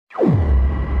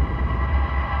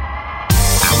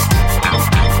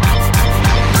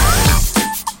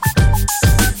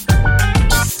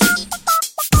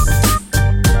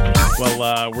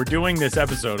we're doing this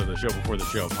episode of the Show Before the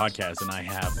Show podcast, and I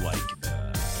have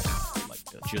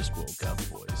the just woke up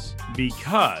voice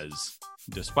because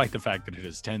despite the fact that it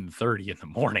is 10:30 in the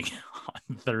morning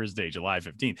on Thursday, July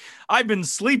 15th, I've been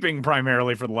sleeping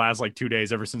primarily for the last 2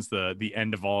 days ever since the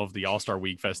end of all of the All-Star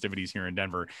Week festivities here in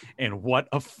Denver. And what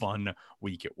a fun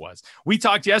week it was. We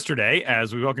talked yesterday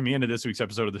as we welcome you into this week's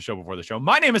episode of the Show Before the Show.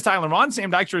 My name is Tyler Vaughn.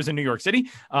 Sam Dykstra is in New York City.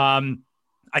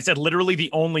 I said literally the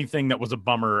only thing that was a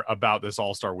bummer about this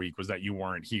All-Star Week was that you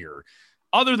weren't here.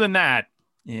 Other than that,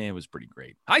 it was pretty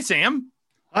great. Hi, Sam.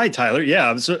 Hi, Tyler. Yeah,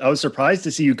 I was surprised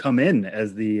to see you come in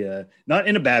as the not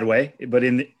in a bad way, but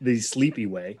in the sleepy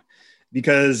way,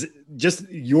 because just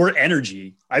your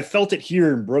energy, I felt it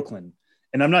here in Brooklyn.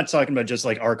 And I'm not talking about just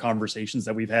our conversations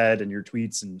that we've had and your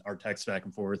tweets and our texts back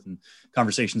and forth and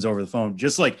conversations over the phone.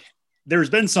 Just there's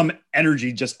been some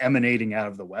energy just emanating out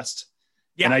of the West.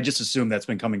 Yeah. And I just assume that's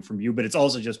been coming from you, but it's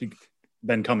also just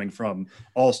been coming from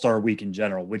All-Star Week in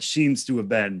general, which seems to have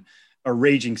been a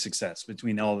raging success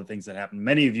between all the things that happened.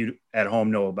 Many of you at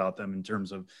home know about them in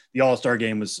terms of the All-Star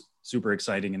game was super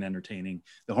exciting and entertaining.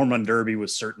 The Home Run Derby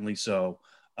was certainly so.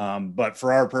 But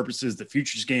for our purposes, the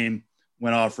Futures game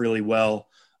went off really well.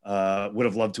 Would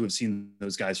have loved to have seen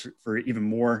those guys for even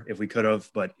more if we could have,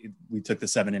 but we took the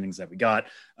 7 innings that we got.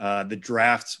 The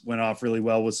draft went off really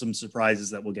well with some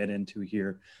surprises that we'll get into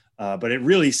here. But it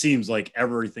really seems like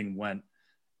everything went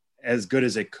as good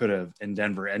as it could have in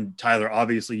Denver. And Tyler,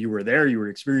 obviously you were there, you were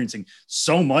experiencing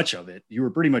so much of it. You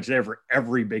were pretty much there for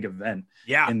every big event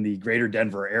in the greater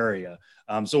Denver area.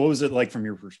 So what was it like from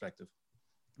your perspective?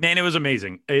 Man, it was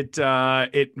amazing. It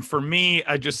for me,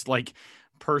 I just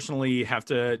personally have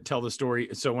to tell the story.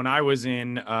 So when I was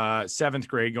in 7th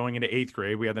grade going into 8th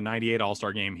grade, we had the 98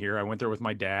 All-Star game here. I went there with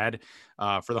my dad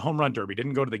for the Home Run Derby.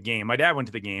 Didn't go to the game. My dad went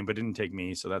to the game, but didn't take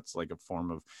me. So that's a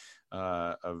form of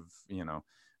an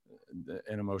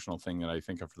emotional thing that I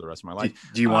think of for the rest of my life.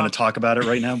 Do you want to talk about it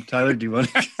right now, Tyler? Do you want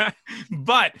to?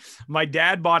 But my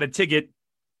dad bought a ticket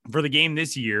for the game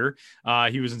this year.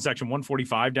 He was in section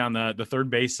 145 down the third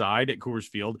base side at Coors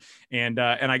Field. And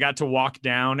I got to walk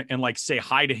down and say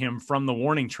hi to him from the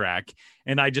warning track.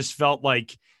 And I just felt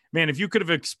man, if you could have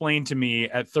explained to me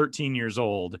at 13 years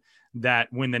old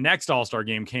that when the next All-Star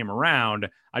game came around,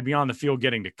 I'd be on the field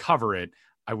getting to cover it,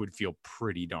 I would feel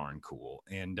pretty darn cool.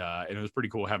 And it was pretty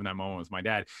cool having that moment with my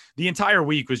dad. The entire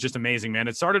week was just amazing, man.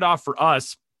 It started off for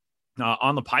us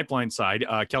on the Pipeline side.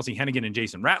 Kelsey Hennigan and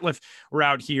Jason Ratliff were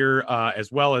out here,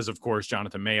 as well as, of course,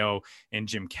 Jonathan Mayo and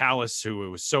Jim Callis, who it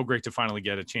was so great to finally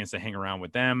get a chance to hang around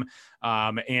with them.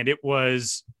 And it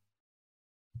was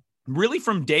really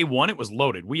from day one, it was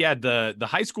loaded. We had the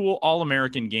high school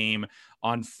All-American game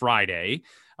on Friday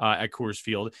at Coors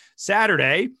Field.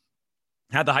 Saturday,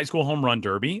 had the high school home run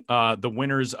derby. The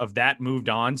winners of that moved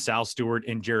on, Sal Stewart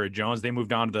and Jared Jones. They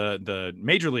moved on to the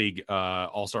Major League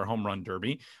All-Star home run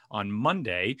derby on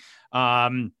Monday.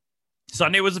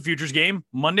 Sunday was the Futures game.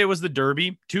 Monday was the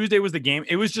Derby. Tuesday was the game.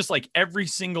 It was just every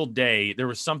single day there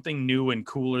was something new and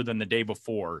cooler than the day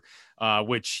before,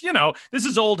 which, this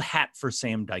is old hat for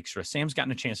Sam Dykstra. Sam's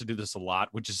gotten a chance to do this a lot,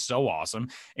 which is so awesome.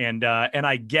 And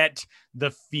I get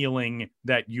the feeling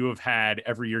that you have had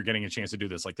every year getting a chance to do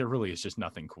this. There really is just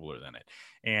nothing cooler than it.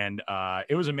 And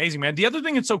it was amazing, man. The other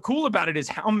thing that's so cool about it is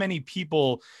how many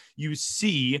people you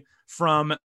see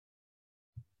from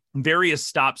various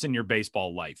stops in your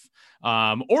baseball life,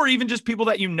 or even just people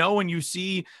that and you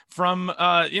see from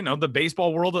the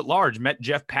baseball world at large. Met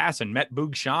Jeff Passan, met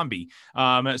Boog Shambi,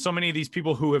 so many of these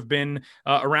people who have been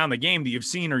around the game that you've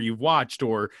seen or you've watched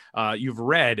or you've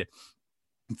read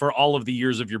for all of the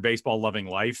years of your baseball loving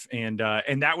life. And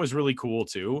that was really cool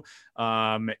too.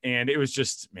 And it was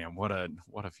just, man, what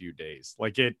a few days.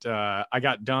 I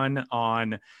got done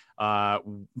on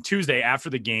Tuesday after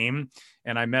the game,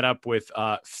 and I met up with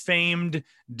famed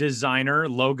designer,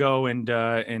 logo and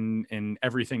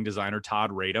everything designer Todd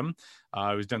Radom,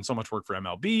 who's done so much work for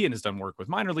MLB and has done work with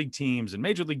minor league teams and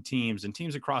major league teams and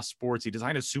teams across sports. He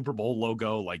designed a Super Bowl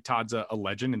logo. Todd's a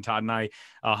legend, and Todd and I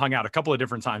hung out a couple of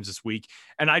different times this week.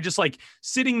 And I just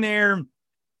sitting there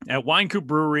at Wine Coop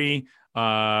Brewery,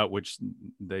 which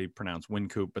they pronounce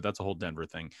Wincoop, but that's a whole Denver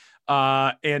thing.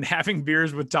 And having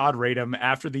beers with Todd Radom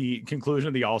after the conclusion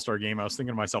of the All-Star game, I was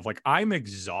thinking to myself, I'm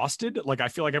exhausted. I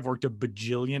feel like I've worked a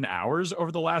bajillion hours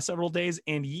over the last several days,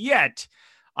 and yet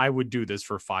I would do this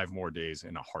for 5 more days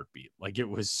in a heartbeat. It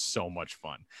was so much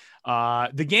fun.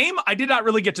 The game, I did not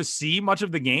really get to see much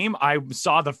of the game. I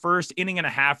saw the first inning and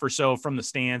a half or so from the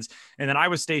stands, and then I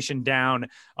was stationed down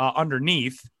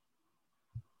underneath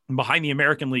behind the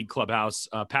American League clubhouse,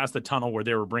 past the tunnel where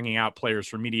they were bringing out players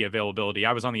for media availability.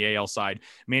 I was on the AL side.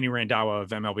 Manny Randhawa of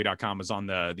MLB.com was on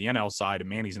the NL side, and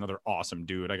Manny's another awesome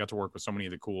dude. I got to work with so many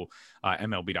of the cool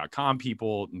MLB.com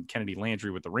people, and Kennedy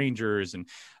Landry with the Rangers, and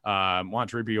Juan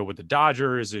Toribio with the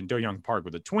Dodgers, and Do Young Park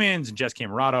with the Twins, and Jess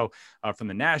Camerato from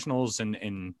the Nationals,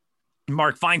 and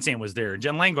Mark Feinsand was there,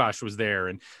 Jen Langlosh was there,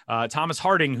 and Thomas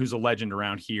Harding, who's a legend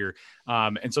around here.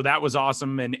 And so that was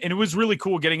awesome. And it was really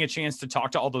cool getting a chance to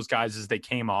talk to all those guys as they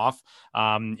came off.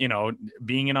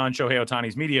 Being in on Shohei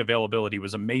Ohtani's media availability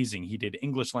was amazing. He did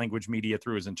English language media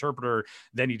through his interpreter.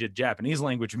 Then he did Japanese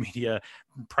language media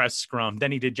press scrum.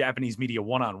 Then he did Japanese media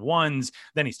one-on-ones.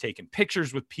 Then he's taking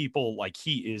pictures with people. Like,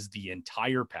 he is the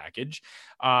entire package.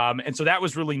 And so that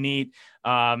was really neat.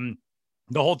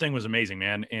 The whole thing was amazing,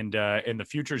 man. And in the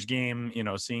futures game,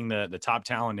 seeing the top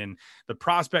talent in the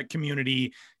prospect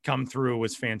community come through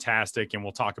was fantastic. And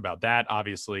we'll talk about that,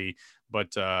 obviously.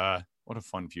 But what a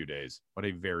fun few days. What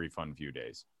a very fun few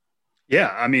days. Yeah,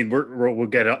 I mean, we'll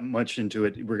get up much into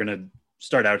it. We're going to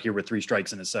start out here with three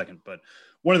strikes in a second. But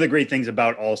one of the great things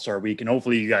about All-Star Week, and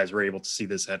hopefully you guys were able to see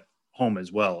this at home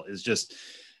as well, is just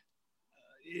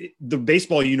the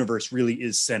baseball universe really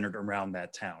is centered around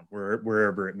that town,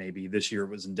 wherever it may be. This year it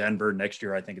was in Denver. Next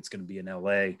year, I think it's going to be in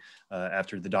LA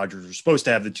after the Dodgers were supposed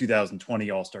to have the 2020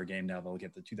 All-Star game. Now they'll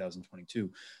get the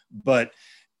 2022. But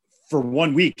for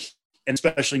 1 week, and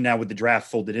especially now with the draft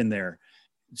folded in there,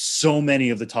 so many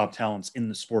of the top talents in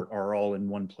the sport are all in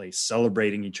one place,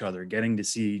 celebrating each other, getting to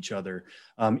see each other.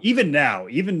 Even now,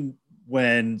 even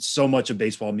when so much of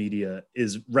baseball media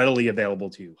is readily available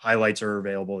to you, highlights are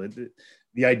available.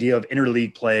 The idea of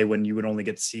interleague play, when you would only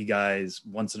get to see guys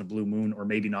once in a blue moon or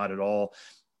maybe not at all,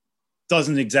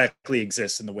 doesn't exactly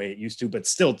exist in the way it used to. But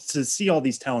still, to see all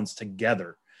these talents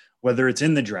together, whether it's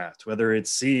in the draft, whether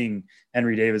it's seeing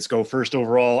Henry Davis go first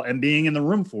overall and being in the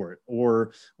room for it,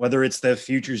 or whether it's the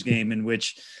futures game in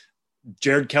which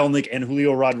Jared Kelenic and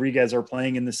Julio Rodriguez are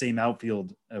playing in the same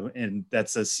outfield. And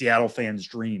that's a Seattle fan's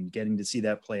dream, getting to see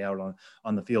that play out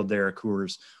on the field there at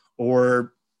Coors.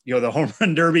 Or the home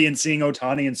run derby and seeing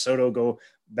Ohtani and Soto go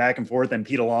back and forth, and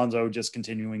Pete Alonso just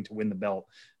continuing to win the belt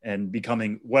and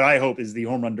becoming what I hope is the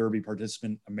home run derby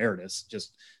participant emeritus,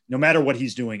 just no matter what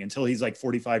he's doing until he's like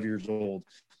 45 years old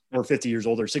or 50 years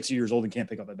old or 60 years old and can't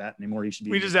pick up a bat anymore. He should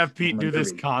be. We just have Pete do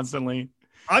this constantly.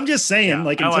 I'm just saying,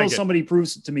 until somebody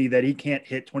proves to me that he can't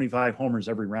hit 25 homers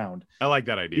every round. I like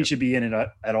that idea. He should be in it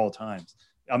at all times.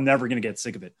 I'm never going to get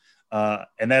sick of it.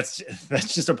 And that's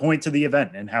just a point to the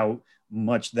event and how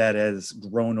much that has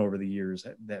grown over the years.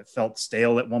 That felt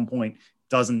stale at one point,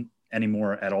 doesn't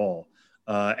anymore at all.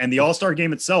 And the All-Star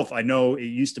game itself, I know it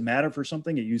used to matter for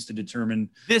something. It used to determine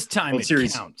this time it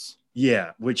series counts.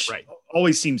 Yeah, which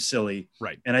always seems silly.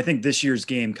 Right. And I think this year's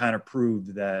game kind of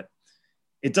proved that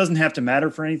it doesn't have to matter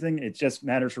for anything. It just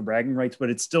matters for bragging rights, but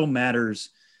it still matters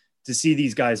to see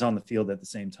these guys on the field at the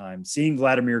same time. Seeing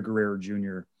Vladimir Guerrero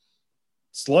Jr.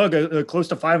 slug a close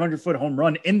to 500-foot home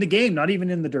run in the game, not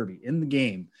even in the Derby, in the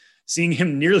game. Seeing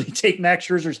him nearly take Max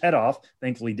Scherzer's head off,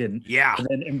 thankfully didn't. Yeah. And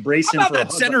then embrace him How for about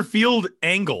that center field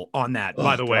angle on that,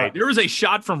 by the way? There was a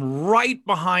shot from right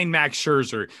behind Max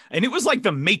Scherzer, and it was like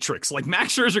the Matrix. Like,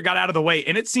 Max Scherzer got out of the way,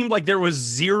 and it seemed like there was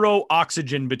zero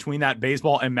oxygen between that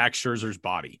baseball and Max Scherzer's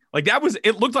body. Like,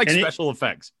 it looked like special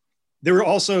effects. There were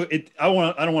also I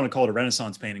don't want to call it a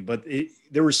Renaissance painting, but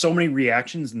there were so many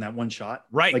reactions in that one shot.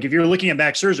 Right. Like, if you're looking at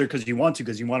Max Scherzer because you want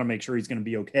to make sure he's going to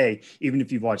be okay, even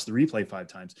if you've watched the replay 5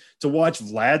 times, to watch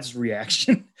Vlad's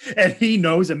reaction, and he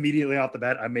knows immediately off the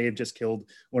bat, I may have just killed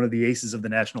one of the aces of the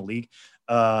National League.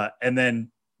 And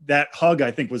then that hug, I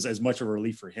think, was as much of a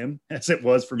relief for him as it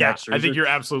was for Max Scherzer. I think you're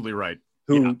absolutely right.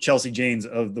 Who Chelsea Janes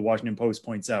of the Washington Post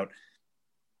points out,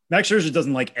 Max Scherzer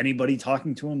doesn't like anybody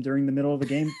talking to him during the middle of a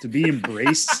game. To be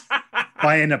embraced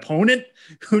by an opponent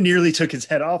who nearly took his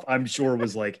head off, I'm sure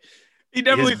was like... He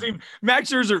definitely seemed...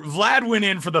 Max Scherzer, Vlad went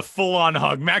in for the full-on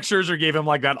hug. Max Scherzer gave him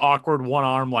like that awkward one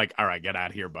arm, like, all right, get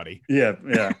out of here, buddy.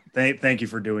 Yeah. Thank you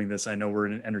for doing this. I know we're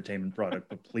an entertainment product,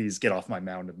 but please get off my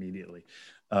mound immediately.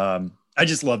 I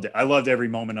just loved it. I loved every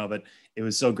moment of it. It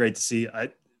was so great to see.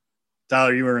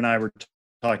 Tyler, you and I were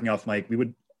talking off mic. We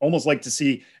would almost like to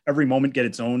see every moment get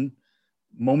its own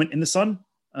moment in the sun.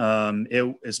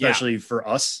 Especially for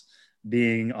us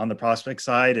being on the prospect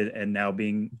side and now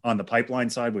being on the pipeline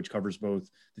side, which covers both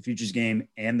the futures game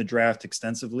and the draft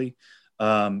extensively.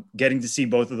 Getting to see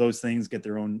both of those things get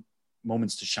their own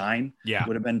moments to shine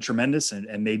would have been tremendous.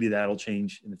 And maybe that'll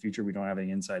change in the future. We don't have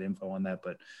any inside info on that,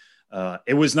 but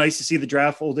it was nice to see the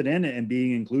draft folded in and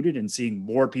being included and seeing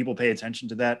more people pay attention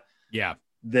to that. Yeah.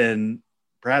 Than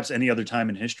perhaps any other time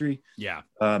in history. Yeah.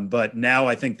 But now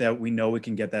I think that we know it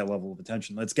can get that level of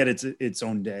attention. Let's get its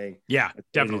own day. Yeah,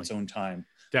 definitely. Its own time.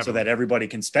 Definitely. So that everybody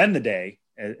can spend the day,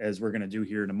 as we're going to do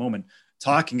here in a moment,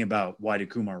 talking about why did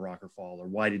Kumar Rocker fall, or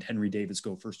why did Henry Davis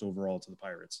go first overall to the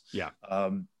Pirates? Yeah.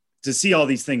 To see all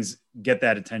these things get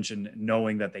that attention,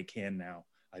 knowing that they can now,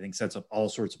 I think sets up all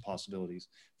sorts of possibilities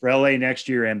for LA next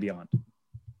year and beyond.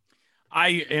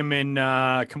 I am in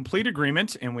complete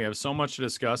agreement, and we have so much to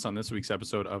discuss on this week's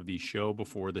episode of the Show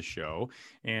Before the Show.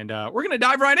 And we're going to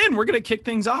dive right in. We're going to kick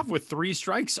things off with 3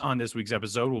 strikes on this week's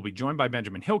episode. We'll be joined by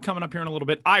Benjamin Hill coming up here in a little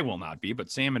bit. I will not be,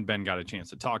 but Sam and Ben got a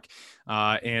chance to talk.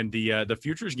 And the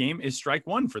Futures game is strike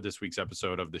 1 for this week's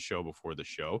episode of the Show Before the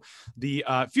Show. The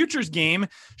Futures game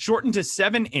shortened to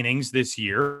 7 innings this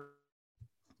year.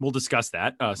 We'll discuss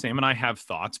that. Sam and I have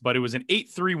thoughts, but it was an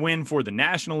 8-3 win for the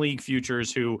National League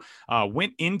Futures, who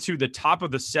went into the top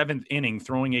of the 7th inning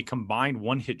throwing a combined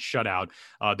 1-hit shutout.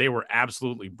 They were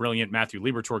absolutely brilliant. Matthew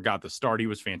Liberatore got the start. He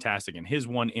was fantastic in his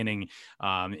 1 inning.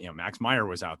 Max Meyer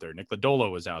was out there. Nick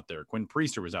Lodolo was out there. Quinn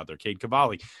Priester was out there. Cade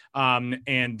Cavalli.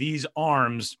 And these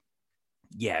arms,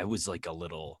 it was like a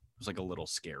little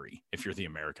scary if you're the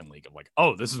American League, of like,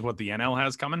 oh, this is what the NL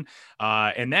has coming.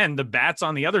 And then the bats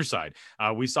on the other side.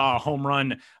 We saw a home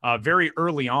run very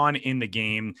early on in the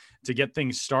game to get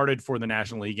things started for the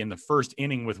National League in the first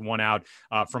inning with 1 out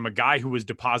from a guy who was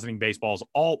depositing baseballs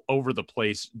all over the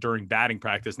place during batting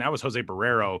practice. And that was Jose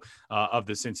Barrero of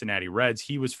the Cincinnati Reds.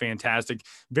 He was fantastic.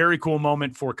 Very cool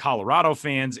moment for Colorado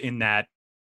fans in that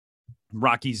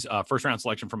Rockies first round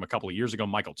selection from a couple of years ago,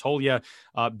 Michael Toglia,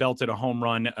 belted a home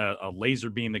run, a laser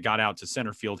beam that got out to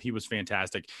center field. He was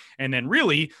fantastic. And then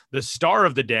really the star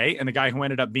of the day, and the guy who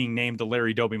ended up being named the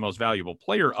Larry Doby Most Valuable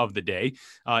Player of the Day,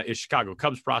 is Chicago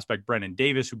Cubs prospect Brennan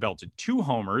Davis, who belted 2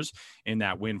 homers in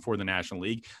that win for the National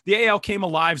League. The AL came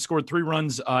alive, scored 3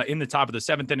 runs in the top of the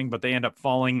 7th inning, but they end up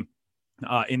falling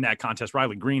in that contest.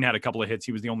 Riley Green had a couple of hits.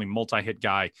 He was the only multi-hit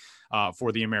guy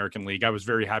for the American League. I was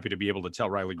very happy to be able to tell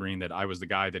Riley Green that I was the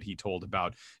guy that he told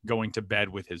about going to bed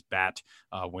with his bat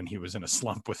when he was in a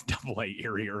slump with Double-A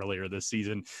Erie earlier this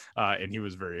season. And he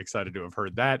was very excited to have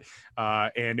heard that.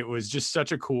 And it was just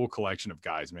such a cool collection of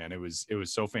guys, man. It was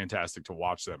so fantastic to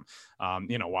watch them.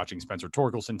 Watching Spencer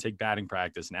Torkelson take batting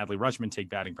practice and Adley Rutschman take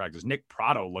batting practice. Nick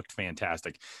Pratto looked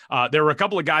fantastic. There were a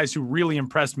couple of guys who really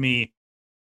impressed me,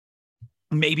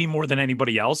 maybe more than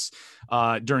anybody else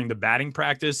during the batting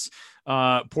practice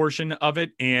portion of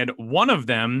it. And one of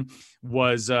them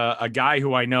was a guy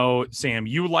who I know, Sam,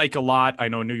 you like a lot. I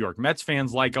know New York Mets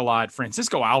fans like a lot.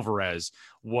 Francisco Alvarez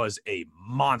was a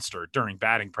monster during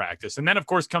batting practice. And then, of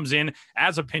course, comes in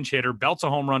as a pinch hitter, belts a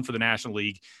home run for the National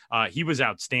League. He was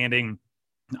outstanding.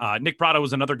 Nick Pratto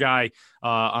was another guy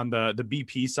on the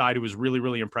BP side who was really,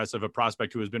 really impressive, a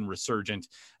prospect who has been resurgent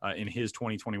in his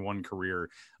 2021 career.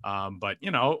 But,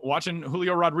 watching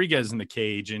Julio Rodriguez in the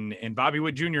cage and Bobby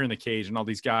Witt Jr. in the cage and all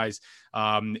these guys,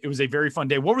 it was a very fun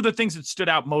day. What were the things that stood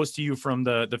out most to you from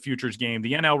the Futures game?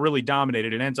 The NL really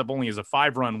dominated. It ends up only as a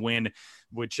 5-run win,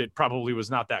 which it probably was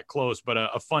not that close, but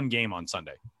a fun game on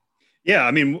Sunday. Yeah,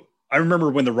 I mean, I remember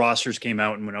when the rosters came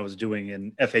out and when I was doing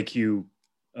an FAQ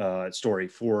story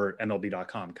for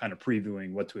MLB.com, kind of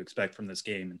previewing what to expect from this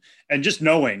game, and just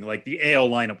knowing like the AL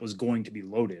lineup was going to be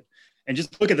loaded. And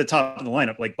just look at the top of the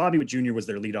lineup. Like Bobby Witt Jr. was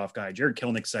their leadoff guy, Jared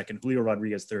Kelenic second, Julio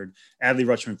Rodriguez third, Adley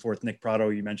Rutschman fourth, Nick Pratto,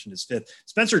 you mentioned, his fifth.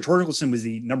 Spencer Torkelson was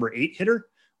the number 8 hitter,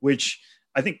 which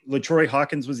I think LaTroy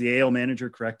Hawkins was the AL manager,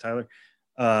 correct, Tyler?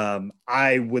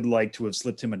 I would like to have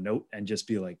slipped him a note and just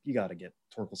be like, you got to get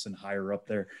Torkelson higher up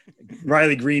there.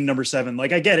 Riley Green, number 7.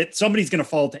 Like, I get it. Somebody's going to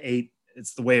fall to 8.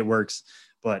 It's the way it works,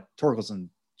 but Torkelson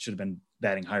should have been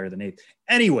batting higher than 8th.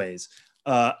 Anyways,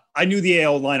 I knew the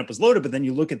AL lineup was loaded, but then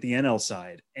you look at the NL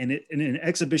side, and in an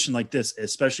exhibition like this,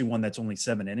 especially one that's only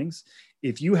 7 innings,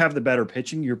 if you have the better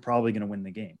pitching, you're probably going to win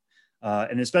the game.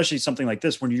 And especially something like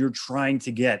this, when you're trying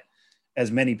to get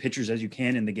as many pitchers as you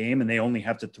can in the game, and they only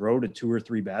have to throw to 2 or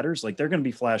 3 batters, like they're going to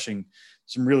be flashing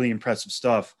some really impressive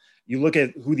stuff. You look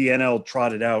at who the NL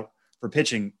trotted out for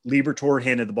pitching. Liberatore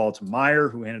handed the ball to Meyer,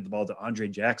 who handed the ball to Andre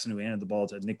Jackson, who handed the ball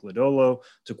to Nick Lodolo,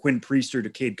 to Quinn Priester, to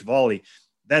Cade Cavalli.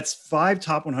 That's 5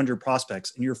 top 100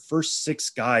 prospects and your first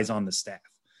 6 guys on the staff.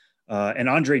 And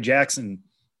Andre Jackson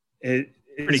is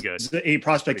pretty good, a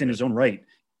prospect in his own right.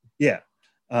 Yeah.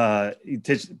 He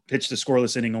pitched a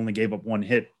scoreless inning, only gave up 1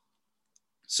 hit.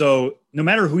 So no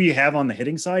matter who you have on the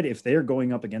hitting side, if they're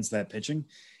going up against that pitching,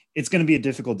 it's going to be a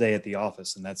difficult day at the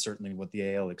office. And that's certainly what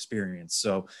the AL experienced.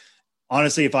 So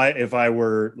honestly, if I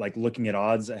were like looking at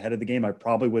odds ahead of the game, I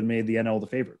probably would have made the NL the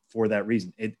favorite for that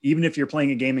reason. Even if you're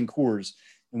playing a game in Coors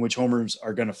in which homers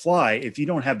are going to fly, if you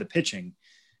don't have the pitching,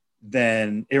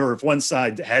 then, or if one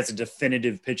side has a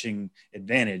definitive pitching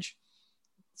advantage,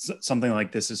 something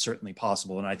like this is certainly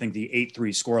possible. And I think the 8-3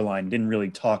 scoreline didn't really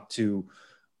talk to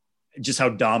just how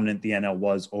dominant the NL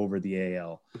was over the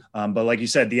AL. But like you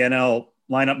said, the NL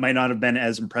lineup might not have been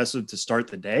as impressive to start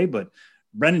the day, but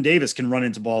Brendan Davis can run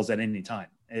into balls at any time.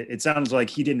 It sounds like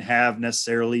he didn't have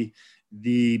necessarily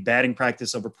the batting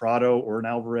practice of a Prado or an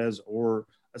Alvarez or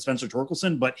a Spencer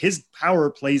Torkelson, but his power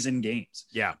plays in games.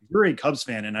 Yeah. You're a Cubs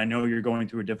fan, and I know you're going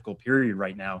through a difficult period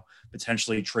right now,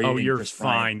 potentially trading. Oh, you're Chris fine.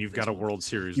 Bryant You've got a World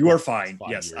Series. You are fine.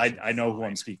 Yes, I know who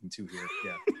I'm speaking to here.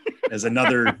 Yeah. As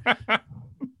another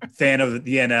fan of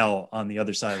the NL on the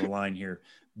other side of the line here.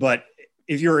 But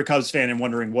if you're a Cubs fan and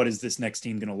wondering what is this next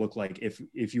team going to look like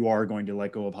if you are going to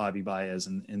let go of Javi Baez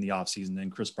in the offseason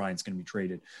and Chris Bryant's going to be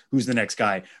traded, who's the next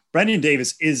guy? Brendan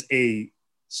Davis is a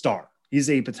star. He's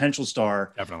a potential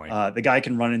star. Definitely. The guy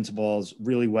can run into balls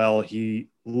really well. He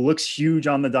looks huge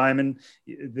on the diamond.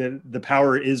 The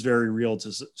power is very real.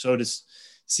 So to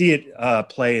see it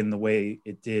play in the way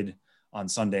it did on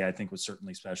Sunday, I think was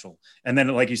certainly special. And then,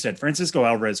 like you said, Francisco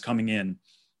Alvarez coming in,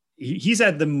 he's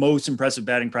had the most impressive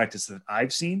batting practice that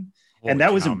I've seen. Holy and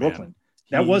that was cow, in Brooklyn.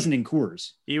 Man. That wasn't in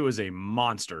Coors. He was a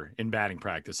monster in batting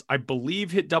practice. I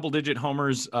believe hit double-digit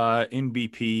homers in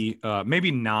BP,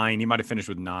 maybe 9. He might have finished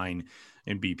with 9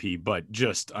 in BP, but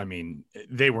just, I mean,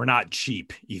 they were not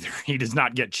cheap either. He does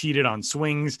not get cheated on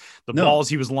swings. The balls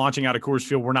he was launching out of Coors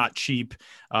Field were not cheap.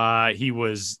 He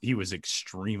was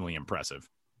extremely impressive.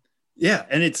 Yeah,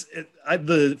 and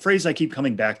the phrase I keep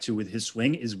coming back to with his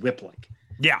swing is whip-like.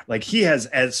 Yeah. Like he has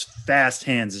as fast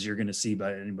hands as you're going to see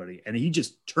by anybody. And he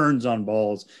just turns on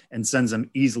balls and sends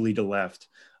them easily to left.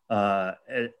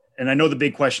 And I know the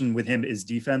big question with him is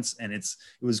defense. And it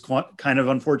was kind of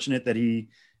unfortunate that he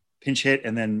pinch hit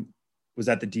and then was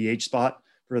at the DH spot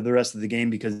for the rest of the game,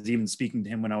 because even speaking to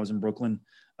him when I was in Brooklyn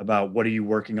about what are you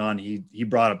working on, he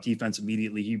brought up defense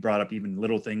immediately. He brought up even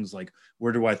little things like,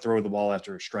 where do I throw the ball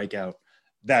after a strikeout?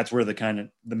 That's where the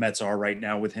Mets are right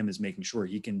now with him, is making sure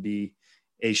he can be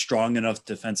a strong enough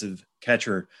defensive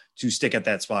catcher to stick at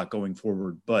that spot going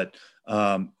forward. But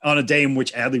on a day in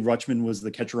which Adley Rutschman was the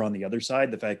catcher on the other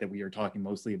side, the fact that we are talking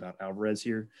mostly about Alvarez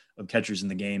here of catchers in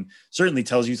the game certainly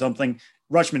tells you something.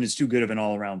 Rutschman is too good of an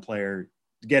all-around player.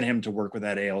 To get him to work with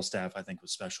that AL staff, I think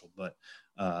was special. But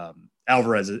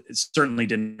Alvarez, it certainly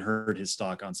didn't hurt his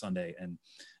stock on Sunday. And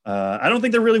I don't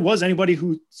think there really was anybody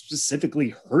who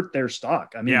specifically hurt their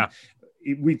stock. I mean,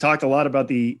 we talked a lot about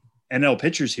the NL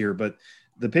pitchers here, but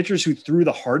the pitchers who threw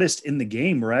the hardest in the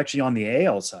game were actually on the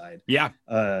AL side. Yeah.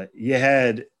 You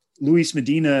had Luis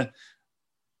Medina,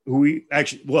 I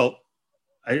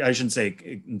shouldn't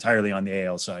say entirely on the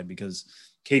AL side, because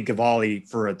Cade Cavalli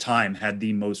for a time had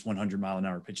the most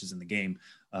 100-mile-an-hour pitches in the game,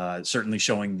 certainly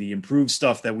showing the improved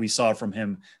stuff that we saw from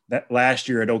him that last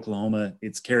year at Oklahoma.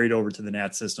 It's carried over to the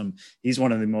Nats system. He's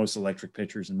one of the most electric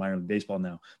pitchers in minor league baseball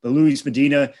now. But Luis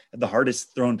Medina had the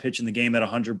hardest thrown pitch in the game at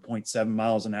 100.7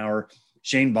 miles an hour.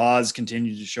 Shane Baz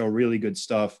continued to show really good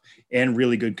stuff and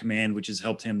really good command, which has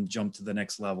helped him jump to the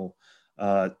next level.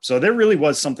 So there really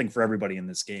was something for everybody in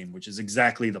this game, which is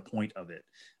exactly the point of it.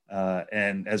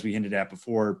 And as we hinted at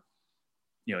before,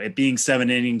 it being 7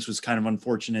 innings was kind of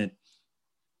unfortunate,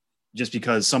 just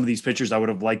because some of these pitchers I would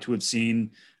have liked to have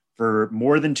seen for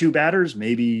more than 2 batters,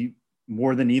 maybe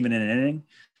more than even an inning.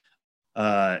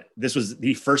 This was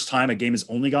the first time a game has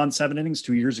only gone 7 innings.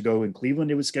 2 years ago in Cleveland,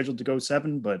 it was scheduled to go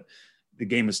 7, but the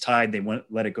game was tied. They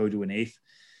let it go to an 8th.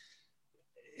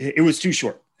 It was too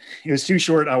short. It was too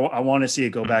short. I want to see it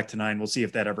go back to 9. We'll see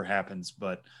if that ever happens,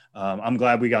 but I'm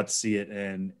glad we got to see it.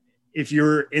 And if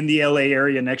you're in the LA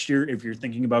area next year, if you're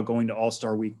thinking about going to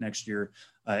All-Star Week next year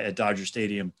at Dodger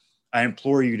Stadium, I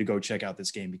implore you to go check out this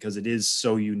game, because it is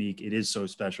so unique. It is so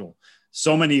special.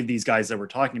 So many of these guys that we're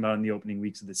talking about in the opening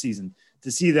weeks of the season, to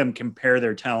see them compare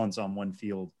their talents on one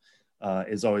field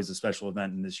is always a special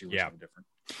event. And this year was no different.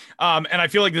 And I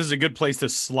feel like this is a good place to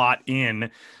slot in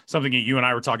something that you and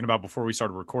I were talking about before we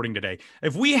started recording today.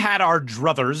 If we had our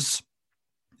druthers,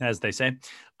 as they say,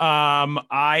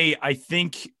 I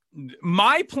think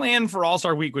my plan for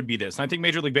All-Star Week would be this. And I think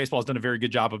Major League Baseball has done a very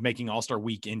good job of making All-Star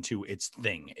Week into its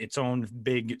thing, its own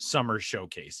big summer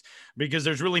showcase, because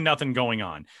there's really nothing going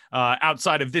on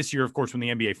outside of this year, of course, when the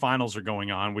NBA finals are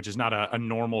going on, which is not a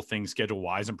normal thing schedule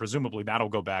wise. And presumably that'll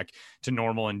go back to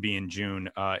normal and be in June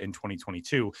in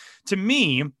 2022. To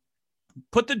me,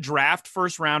 put the draft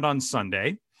first round on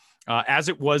Sunday. as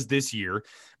it was this year,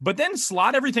 but then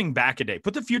slot everything back a day.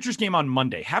 Put the futures game on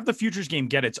Monday. Have the futures game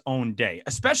get its own day,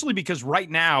 especially because right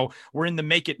now we're in the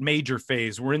make it major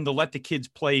phase. We're in the let the kids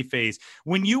play phase.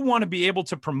 When you want to be able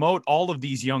to promote all of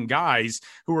these young guys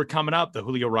who are coming up, the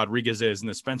Julio Rodriguez's and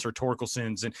the Spencer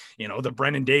Torkelsons and, the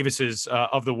Brennan Davises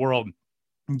of the world,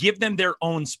 give them their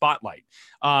own spotlight.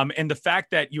 And the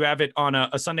fact that you have it on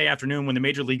a Sunday afternoon when the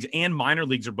major leagues and minor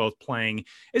leagues are both playing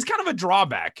is kind of a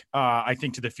drawback, I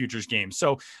think, to the futures game.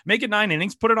 So make it 9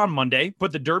 innings, put it on Monday,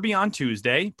 put the Derby on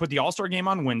Tuesday, put the All-Star game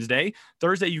on Wednesday.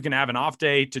 Thursday, you can have an off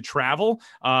day to travel.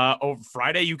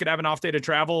 Friday, you could have an off day to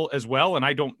travel as well. And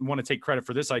I don't want to take credit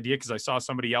for this idea because I saw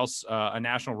somebody else, a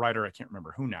national writer, I can't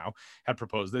remember who now, had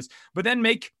proposed this, but then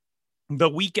make the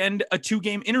weekend a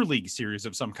 2-game interleague series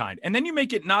of some kind. And then you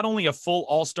make it not only a full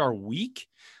All-Star week,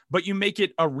 but you make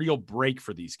it a real break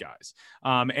for these guys.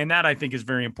 And that I think is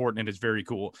very important and it's very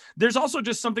cool. There's also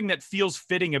just something that feels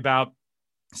fitting about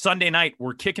Sunday night.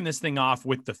 We're kicking this thing off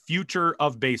with the future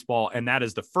of baseball, and that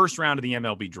is the first round of the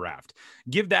MLB draft.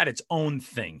 Give that its own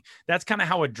thing. That's kind of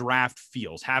how a draft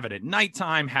feels. Have it at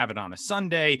nighttime, have it on a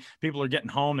Sunday. People are getting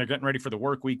home, they're getting ready for the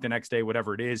work week the next day,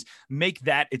 whatever it is. Make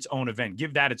that its own event.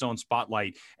 Give that its own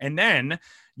spotlight. And then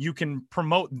you can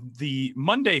promote the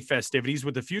Monday festivities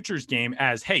with the futures game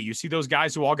as, hey, you see those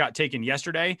guys who all got taken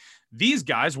yesterday? These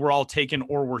guys were all taken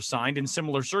or were signed in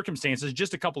similar circumstances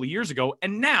just a couple of years ago.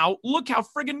 And now look how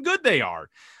friggin' good they are.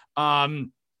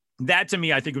 That to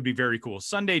me, I think would be very cool.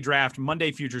 Sunday draft,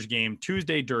 Monday futures game,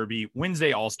 Tuesday Derby,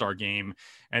 Wednesday All-Star game,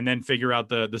 and then figure out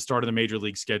the start of the major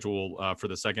league schedule for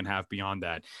the second half beyond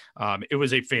that. It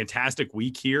was a fantastic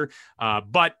week here,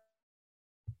 but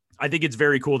I think it's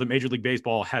very cool that Major League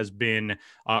Baseball has been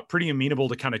pretty amenable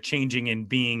to kind of changing and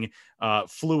being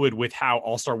fluid with how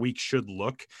All-Star Week should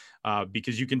look,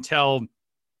 because you can tell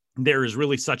there is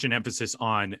really such an emphasis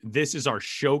on this is our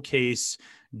showcase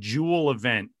jewel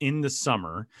event in the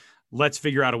summer. Let's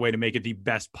figure out a way to make it the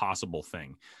best possible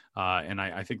thing. And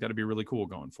I think that'd be really cool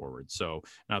going forward. So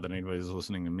not that anybody's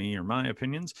listening to me or my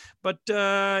opinions, but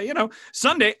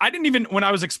Sunday, when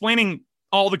I was explaining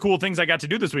all the cool things I got to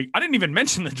do this week, I didn't even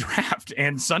mention the draft.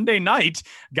 And Sunday night,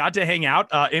 got to hang out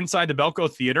inside the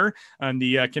Belco Theater and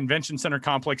the Convention Center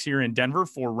complex here in Denver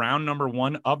for round number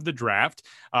 1 of the draft,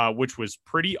 which was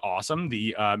pretty awesome.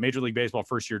 The Major League Baseball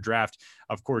first-year draft,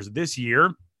 of course, this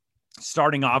year,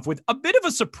 starting off with a bit of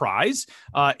a surprise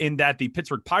in that the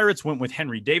Pittsburgh Pirates went with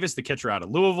Henry Davis, the catcher out of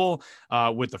Louisville,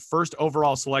 with the first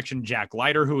overall selection. Jack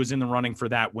Leiter, who was in the running for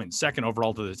that, went second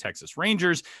overall to the Texas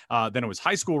Rangers. Then it was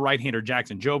high school right-hander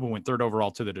Jackson Jobe, who went third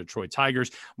overall to the Detroit Tigers.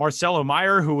 Marcelo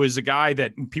Meyer, who was a guy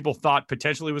that people thought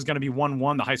potentially was going to be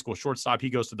 1-1, the high school shortstop, he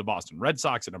goes to the Boston Red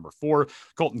Sox at number 4.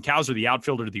 Colton Cowser, the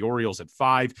outfielder to the Orioles at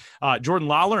 5. Jordan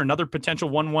Lawler, another potential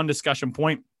 1-1 discussion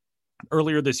point.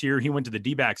 Earlier this year, he went to the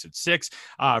D-backs at 6.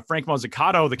 Frank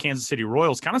Mozzicato, the Kansas City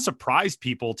Royals, kind of surprised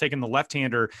people, taking the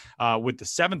left-hander with the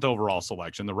 7th overall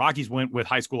selection. The Rockies went with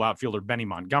high school outfielder Benny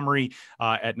Montgomery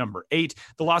at number 8.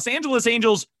 The Los Angeles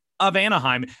Angels of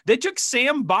Anaheim, they took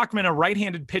Sam Bachman, a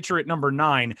right-handed pitcher, at number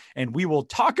 9, and we will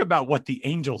talk about what the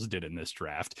Angels did in this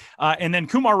draft. And then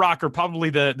Kumar Rocker,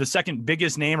 probably the second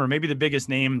biggest name, or maybe the biggest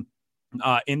name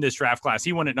in this draft class.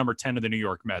 He went at number 10 to the New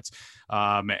York Mets.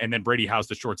 And then Brady House,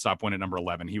 the shortstop, went at number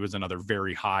 11. He was another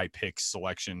very high pick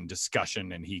selection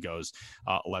discussion, and he goes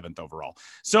 11th overall.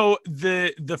 So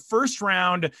the first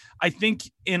round, I think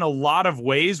in a lot of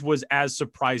ways was as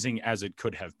surprising as it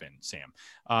could have been, Sam.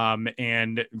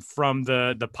 And from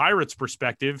the Pirates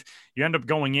perspective, you end up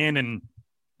going in and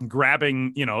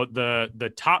grabbing,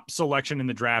 the top selection in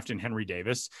the draft in Henry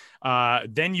Davis.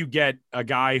 Then you get a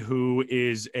guy who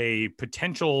is a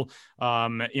potential,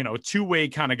 two-way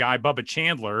kind of guy, Bubba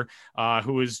Chandler,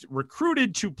 who is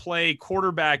recruited to play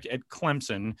quarterback at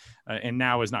Clemson and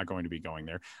now is not going to be going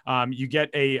there. You get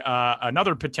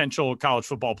another potential college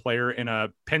football player in a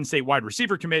Penn State wide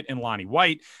receiver commit in Lonnie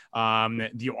White.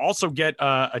 You also get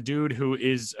a dude who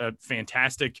is a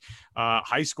fantastic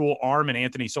high school arm in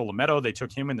Anthony Solometto. They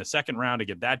took him in the second round to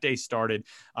get that day started.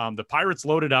 The Pirates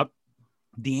loaded up.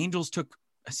 The Angels took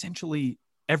essentially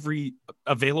every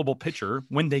available pitcher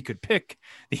when they could pick.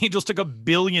 The Angels took 1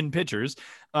 billion pitchers.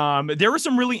 There were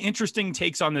some really interesting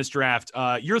takes on this draft.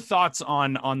 Your thoughts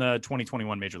on the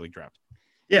 2021 Major League Draft?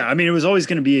 Yeah, I mean, it was always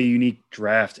going to be a unique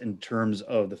draft in terms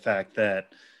of the fact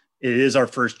that it is our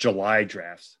first July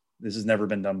draft. This has never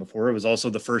been done before. It was also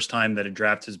the first time that a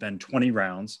draft has been 20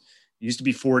 rounds. It used to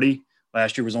be 40.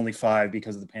 Last year was only 5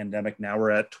 because of the pandemic. Now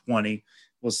we're at 20.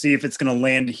 We'll see if it's going to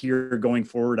land here going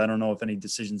forward. I don't know if any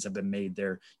decisions have been made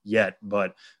there yet,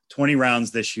 but 20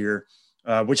 rounds this year,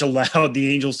 which allowed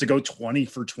the Angels to go 20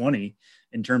 for 20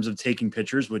 in terms of taking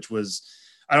pitchers, which was,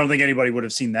 I don't think anybody would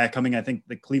have seen that coming. I think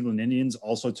the Cleveland Indians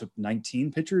also took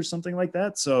 19 pitchers, something like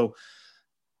that. So,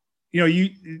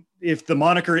 if the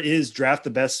moniker is draft the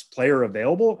best player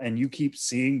available and you keep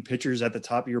seeing pitchers at the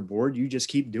top of your board, you just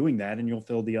keep doing that and you'll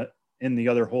fill in the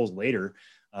other holes later.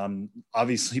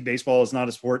 Obviously, baseball is not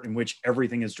a sport in which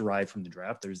everything is derived from the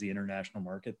draft. There's the international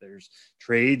market, there's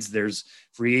trades, there's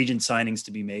free agent signings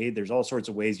to be made. There's all sorts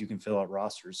of ways you can fill out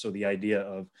rosters. So the idea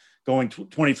of going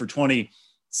 20 for 20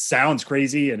 sounds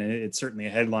crazy, and it's certainly a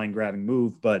headline grabbing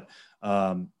move, but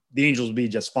the Angels will be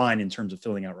just fine in terms of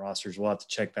filling out rosters. We'll have to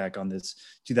check back on this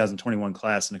 2021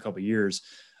 class in a couple of years.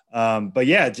 But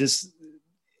yeah,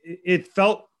 it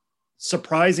felt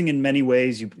surprising in many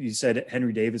ways. You said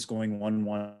Henry Davis going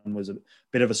 1-1 was a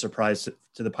bit of a surprise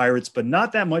to the Pirates, but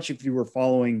not that much if you were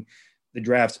following the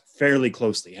draft fairly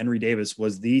closely. Henry Davis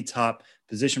was the top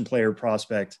position player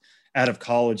prospect out of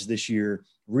college this year.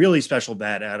 Really special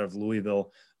bat out of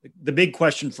Louisville. The big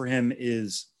question for him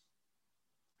is,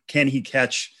 can he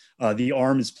catch? The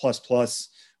arm is plus.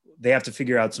 They have to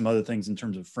figure out some other things in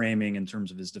terms of framing, in terms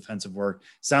of his defensive work.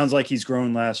 Sounds like he's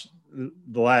grown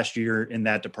the last year in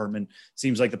that department.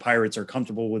 Seems like the Pirates are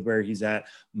comfortable with where he's at.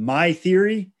 My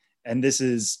theory, and this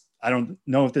is, I don't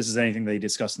know if this is anything they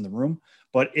discussed in the room,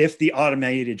 but if the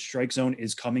automated strike zone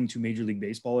is coming to Major League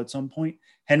Baseball at some point,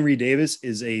 Henry Davis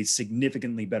is a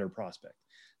significantly better prospect.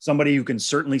 Somebody who can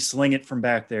certainly sling it from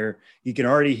back there. He can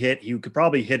already hit. He could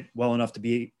probably hit well enough to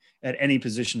be at any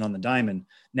position on the diamond.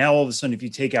 Now, all of a sudden, if you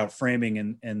take out framing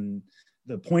and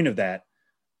the point of that,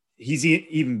 he's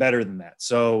even better than that.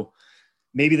 So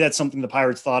maybe that's something the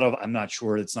Pirates thought of. I'm not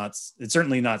sure. It's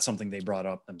certainly not something they brought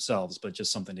up themselves, but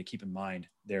just something to keep in mind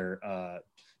there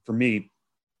for me.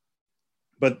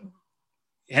 But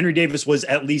Henry Davis was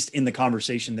at least in the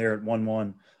conversation there at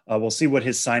 1-1. We'll see what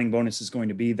his signing bonus is going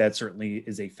to be. That certainly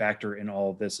is a factor in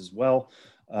all of this as well.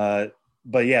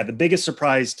 But yeah, the biggest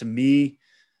surprise to me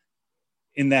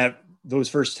in those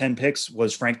first 10 picks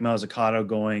was Frank Mazzucato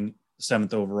going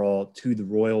 7th overall to the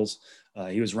Royals.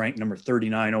 He was ranked number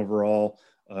 39 overall,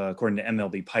 according to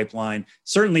MLB Pipeline.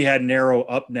 Certainly had an arrow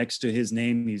up next to his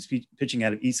name. He's pitching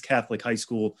out of East Catholic High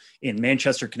School in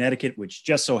Manchester, Connecticut, which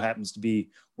just so happens to be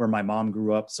where my mom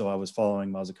grew up. So I was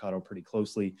following Mazzucato pretty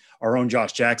closely. Our own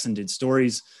Josh Jackson did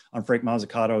stories on Frank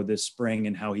Mazzucato this spring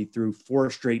and how he threw 4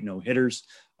 straight no-hitters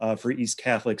for East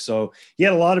Catholic. So he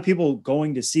had a lot of people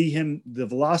going to see him. The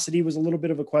velocity was a little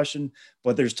bit of a question,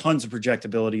 but there's tons of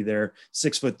projectability there.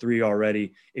 6'3"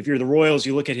 already. If you're the Royals,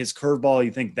 you look at his curveball,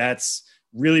 you think that's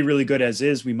really, really good as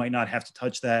is. We might not have to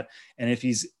touch that. And if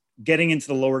he's getting into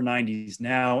the lower 90s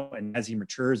now, and as he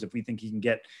matures, if we think he can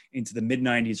get into the mid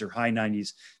 90s or high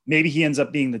 90s, maybe he ends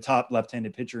up being the top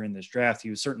left-handed pitcher in this draft. He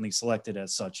was certainly selected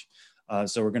as such.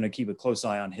 So we're going to keep a close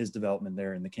eye on his development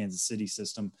there in the Kansas City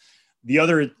system. The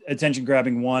other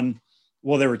attention-grabbing one,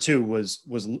 well, there were two, was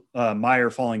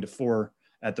Meyer falling to 4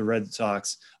 at the Red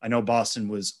Sox. I know Boston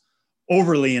was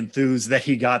overly enthused that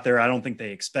he got there. I don't think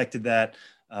they expected that.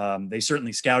 They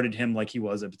certainly scouted him like he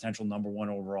was a potential number 1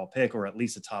 overall pick, or at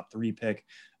least a top 3 pick.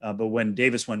 But when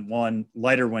Davis went 1,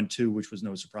 Leiter went 2, which was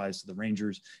no surprise to the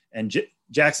Rangers. And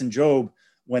Jackson Jobe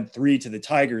went 3 to the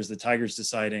Tigers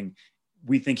deciding,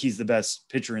 we think he's the best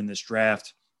pitcher in this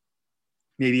draft,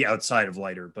 maybe outside of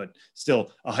Leiter, but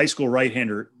still a high school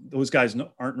right-hander. Those guys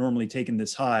aren't normally taken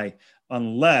this high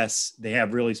unless they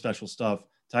have really special stuff.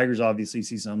 Tigers obviously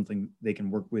see something they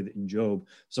can work with in Jobe.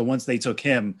 So once they took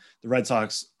him, the Red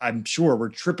Sox, I'm sure, were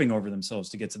tripping over themselves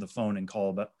to get to the phone and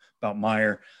call about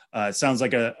Meyer. It sounds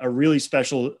like a really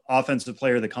special offensive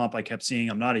player. The comp I kept seeing,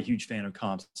 I'm not a huge fan of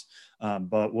comps,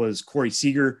 but was Corey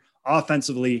Seager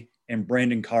offensively and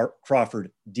Brandon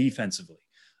Crawford defensively.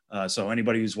 So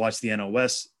anybody who's watched the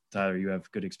NOS, Tyler, you have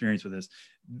good experience with this.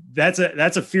 That's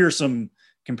a fearsome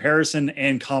comparison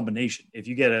and combination. If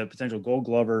you get a potential Gold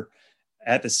Glover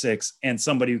at the 6 and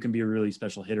somebody who can be a really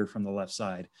special hitter from the left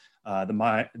side,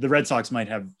 the Red Sox might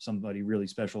have somebody really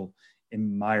special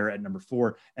in Meyer at number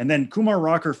 4. And then Kumar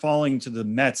Rocker falling to the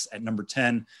Mets at number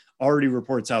 10. Already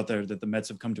reports out there that the Mets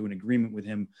have come to an agreement with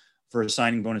him for a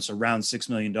signing bonus around $6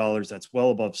 million. That's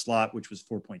well above slot, which was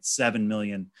 $4.7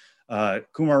 million.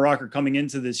 Kumar Rocker coming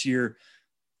into this year,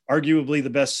 arguably the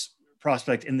best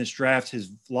prospect in this draft.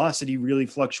 His velocity really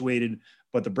fluctuated,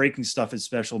 but the breaking stuff is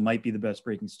special, might be the best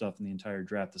breaking stuff in the entire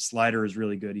draft. The slider is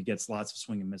really good. He gets lots of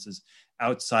swing and misses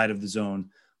outside of the zone.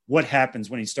 What happens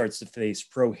when he starts to face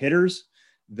pro hitters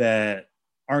that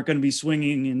aren't going to be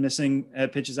swinging and missing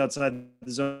at pitches outside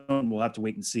the zone? We'll have to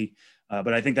wait and see.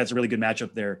 But I think that's a really good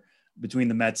matchup there between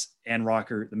the Mets and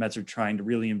Rocker. The Mets are trying to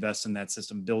really invest in that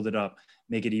system, build it up,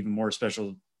 make it even more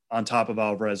special on top of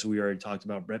Alvarez, who we already talked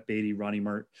about, Brett Beatty, Ronnie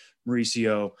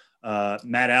Mauricio.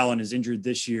 Matt Allen is injured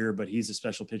this year, but he's a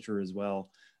special pitcher as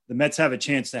well. The Mets have a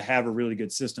chance to have a really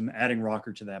good system. Adding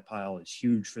Rocker to that pile is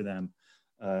huge for them.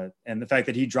 And the fact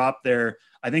that he dropped there,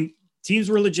 I think teams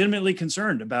were legitimately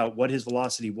concerned about what his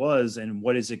velocity was and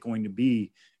what is it going to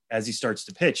be as he starts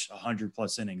to pitch 100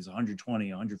 plus innings, 120,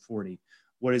 140.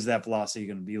 What is that velocity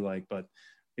going to be like? But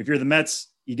if you're the Mets,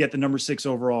 you get the number 6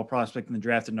 overall prospect in the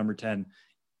draft at number 10.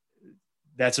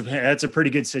 That's a pretty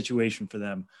good situation for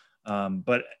them.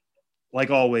 But like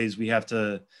always, we have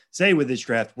to say with this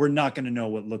draft, we're not going to know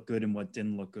what looked good and what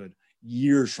didn't look good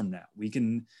years from now. We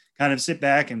can kind of sit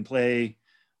back and play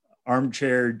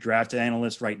armchair draft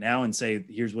analyst right now and say,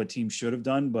 here's what teams should have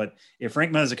done. But if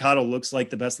Frank Mazzucato looks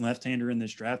like the best left-hander in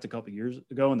this draft a couple of years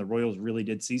ago, and the Royals really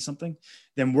did see something,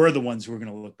 then we're the ones who are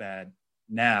going to look bad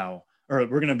now, or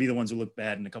we're going to be the ones who look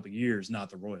bad in a couple of years, not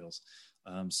the Royals.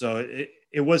 So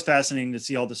it was fascinating to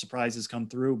see all the surprises come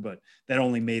through, but that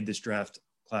only made this draft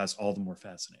class all the more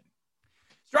fascinating.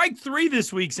 Strike 3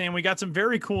 this week, Sam. We got some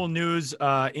very cool news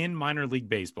in minor league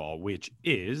baseball, which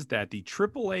is that the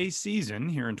AAA season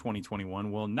here in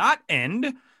 2021 will not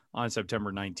end on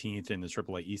September 19th in the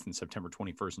AAA East and September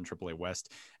 21st in AAA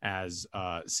West as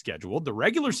scheduled. The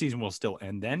regular season will still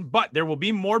end then, but there will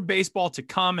be more baseball to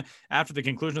come after the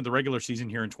conclusion of the regular season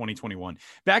here in 2021.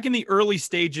 Back in the early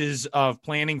stages of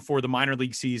planning for the minor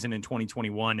league season in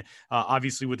 2021,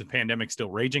 obviously with the pandemic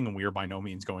still raging, and we are by no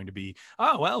means going to be,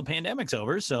 oh, well, pandemic's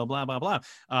over, so blah, blah, blah.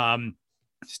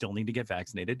 Still need to get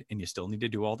vaccinated, and you still need to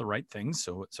do all the right things.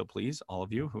 So please, all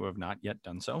of you who have not yet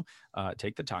done so,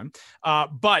 take the time.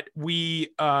 But we,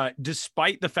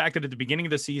 despite the fact that at the beginning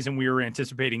of the season, we were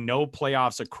anticipating no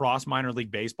playoffs across minor league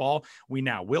baseball, we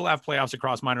now will have playoffs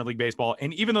across minor league baseball.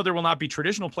 And even though there will not be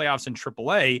traditional playoffs in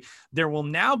AAA, there will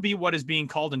now be what is being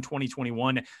called in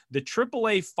 2021, the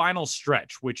AAA final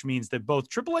stretch, which means that both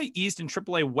AAA East and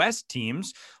AAA West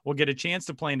teams will get a chance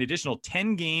to play an additional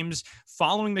 10 games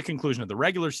following the conclusion of the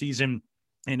regular season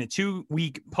in a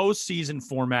 2-week postseason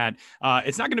format.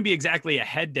 It's not going to be exactly a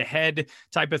head-to-head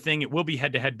type of thing. It will be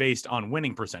head-to-head based on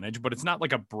winning percentage, but it's not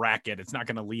like a bracket. It's not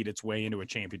going to lead its way into a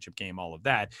championship game, all of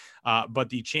that. But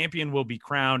the champion will be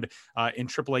crowned in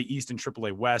AAA East and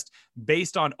AAA West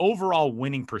based on overall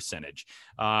winning percentage.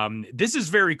 This is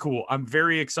very cool. I'm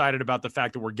very excited about the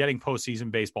fact that we're getting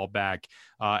postseason baseball back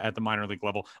at the minor league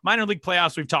level. Minor league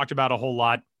playoffs, we've talked about a whole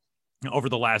lot over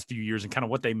the last few years and kind of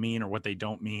what they mean or what they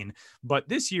don't mean. But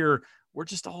this year, we're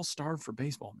just all starved for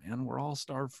baseball, man. We're all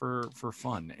starved for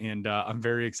fun. And I'm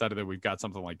very excited that we've got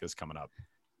something like this coming up.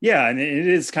 Yeah, and it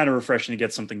is kind of refreshing to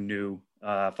get something new,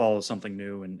 follow something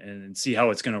new and see how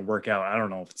it's going to work out. I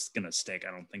don't know if it's going to stick. I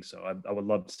don't think so. I would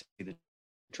love to see the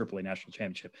AAA National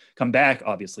Championship come back,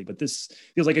 obviously. But this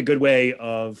feels like a good way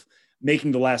of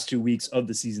making the last 2 weeks of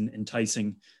the season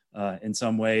enticing. In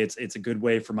some way, it's a good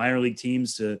way for minor league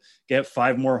teams to get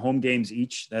 5 more home games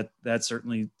each. That's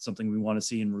certainly something we want to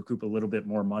see and recoup a little bit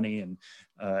more money. And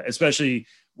especially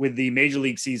with the major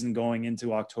league season going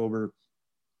into October,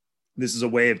 this is a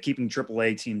way of keeping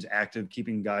AAA teams active,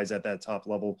 keeping guys at that top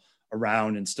level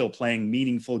around and still playing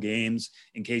meaningful games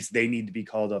in case they need to be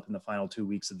called up in the final 2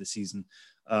 weeks of the season.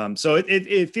 So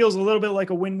it feels a little bit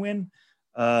like a win-win.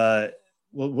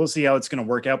 We'll see how it's going to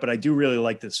work out, but I do really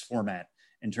like this format.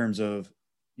 In terms of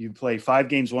you play 5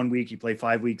 games 1 week, you play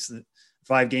 5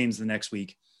 games the next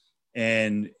week,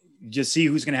 and you just see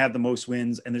who's going to have the most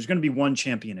wins. And there's going to be one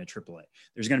champion at AAA.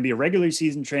 There's going to be a regular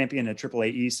season champion at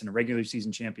AAA East and a regular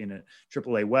season champion at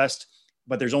AAA West,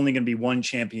 but there's only going to be one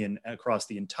champion across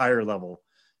the entire level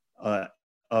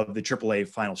of the AAA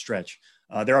final stretch.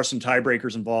 There are some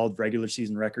tiebreakers involved. Regular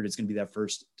season record is going to be that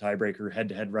first tiebreaker.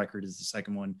 Head-to-head record is the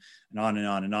second one, and on and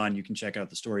on and on. You can check out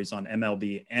the stories on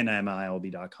MLB and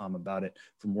MILB.com about it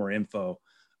for more info.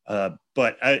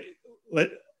 But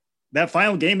that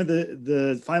final game of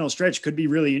the final stretch could be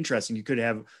really interesting. You could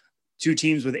have 2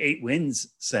 teams with 8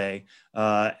 wins, say,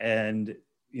 and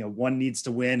one needs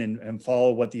to win and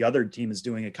follow what the other team is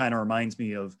doing. It kind of reminds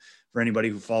me of, for anybody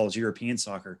who follows European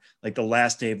soccer, like the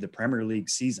last day of the Premier League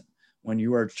season, when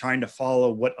you are trying to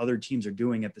follow what other teams are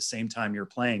doing at the same time you're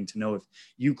playing to know if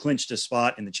you clinched a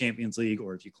spot in the Champions League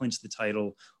or if you clinched the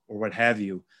title or what have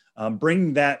you.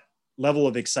 Bringing that level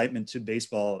of excitement to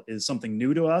baseball is something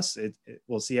new to us.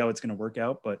 We'll see how it's going to work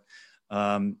out, but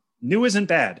new isn't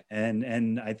bad.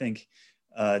 And I think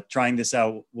trying this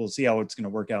out, we'll see how it's going to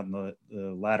work out in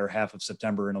the latter half of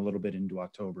September and a little bit into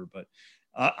October. But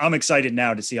I'm excited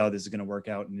now to see how this is going to work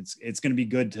out. And it's going to be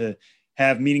good to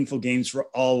have meaningful games for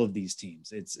all of these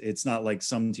teams. It's not like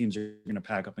some teams are going to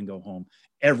pack up and go home.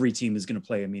 Every team is going to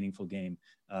play a meaningful game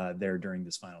there during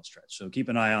this final stretch. So keep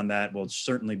an eye on that. We'll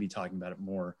certainly be talking about it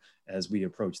more as we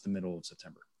approach the middle of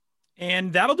September.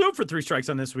 And that'll do it for Three Strikes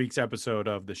on this week's episode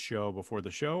of the show. Before the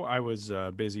show, I was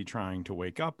busy trying to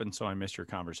wake up, and so I missed your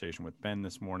conversation with Ben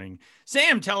this morning.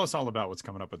 Sam, tell us all about what's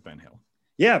coming up with Ben Hill.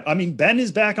 Yeah, I mean, Ben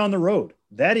is back on the road.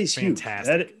 That is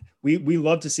fantastic. Huge. We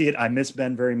love to see it. I miss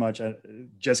Ben very much.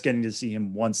 Just getting to see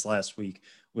him once last week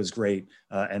was great.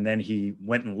 And then he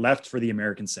went and left for the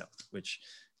American South, which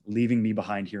leaving me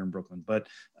behind here in Brooklyn. But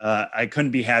I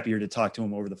couldn't be happier to talk to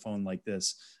him over the phone like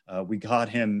this. We got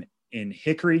him in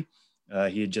Hickory.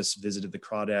 He had just visited the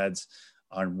Crawdads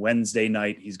on Wednesday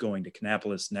night. He's going to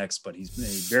Kannapolis next, but he's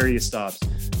made various stops.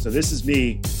 So this is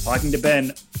me talking to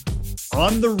Ben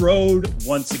on the road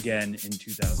once again in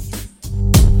 2003.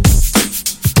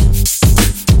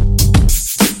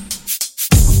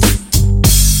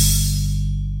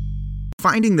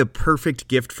 Finding the perfect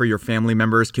gift for your family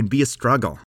members can be a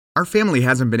struggle. Our family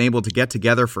hasn't been able to get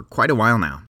together for quite a while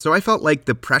now, so I felt like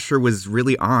the pressure was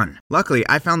really on. Luckily,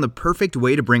 I found the perfect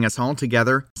way to bring us all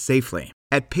together safely.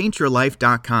 At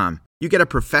paintyourlife.com, you get a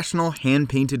professional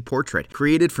hand-painted portrait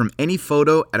created from any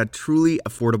photo at a truly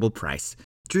affordable price.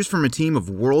 Choose from a team of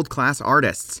world-class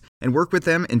artists and work with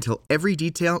them until every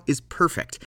detail is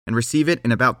perfect and receive it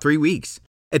in about 3 weeks.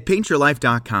 At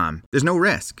paintyourlife.com, there's no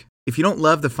risk. If you don't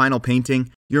love the final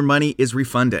painting, your money is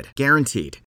refunded,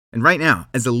 guaranteed. And right now,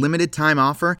 as a limited time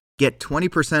offer, get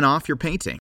 20% off your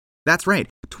painting. That's right,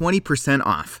 20%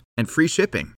 off and free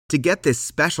shipping. To get this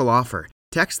special offer,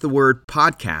 text the word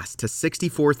podcast to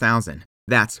 64,000.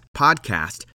 That's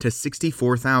podcast to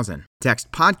 64,000.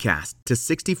 Text podcast to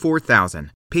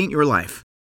 64,000. Paint your life.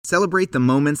 Celebrate the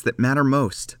moments that matter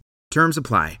most. Terms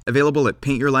apply. Available at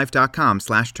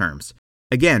paintyourlife.com/terms.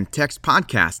 Again, text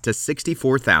podcast to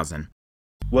 64,000.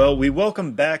 Well, we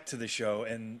welcome back to the show,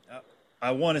 and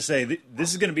I want to say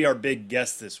this is going to be our big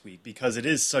guest this week because it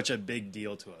is such a big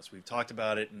deal to us. We've talked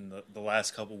about it in the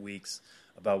last couple weeks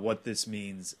about what this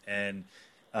means, and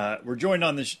we're joined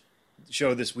on the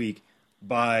show this week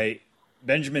by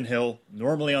Benjamin Hill,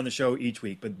 normally on the show each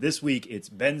week, but this week it's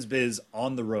Ben's Biz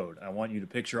on the road. I want you to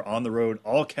picture on the road,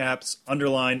 all caps,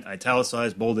 underlined,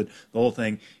 italicized, bolded, the whole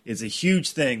thing. It's a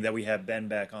huge thing that we have Ben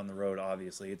back on the road,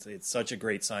 obviously. It's such a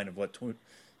great sign of what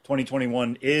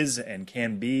 2021 is and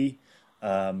can be.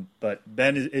 But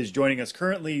Ben is joining us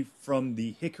currently from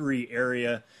the Hickory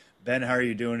area. Ben, how are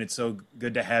you doing? It's so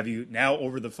good to have you now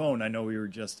over the phone. I know we were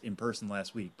just in person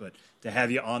last week, but to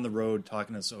have you on the road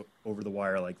talking to us over the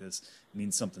wire like this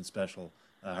means something special.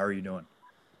 How are you doing?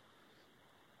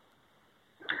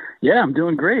 Yeah, I'm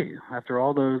doing great. After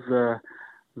all those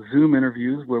Zoom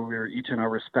interviews where we were each in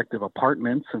our respective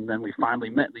apartments, and then we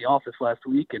finally met in the office last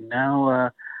week, and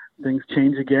now things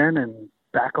change again and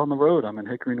back on the road. I'm in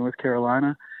Hickory, North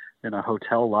Carolina in a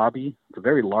hotel lobby. It's a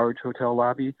very large hotel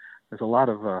lobby. There's a lot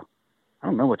of, I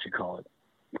don't know what you call it,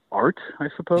 art, I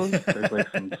suppose. There's like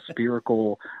some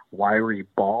spherical, wiry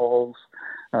balls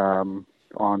on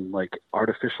like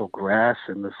artificial grass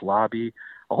in this lobby.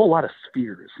 A whole lot of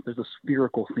spheres. There's a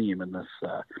spherical theme in this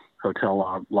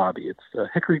hotel lobby. It's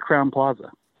Hickory Crown Plaza.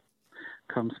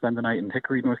 Come spend the night in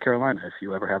Hickory, North Carolina, if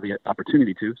you ever have the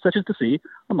opportunity to, such as to see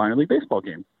a minor league baseball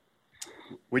game.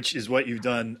 Which is what you've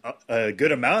done a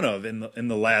good amount of in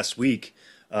the last week.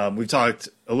 We've talked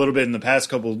a little bit in the past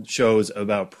couple shows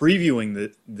about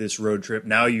previewing this road trip.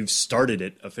 Now you've started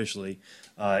it officially.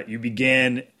 You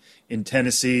began in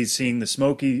Tennessee seeing the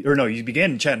Smoky, or no, you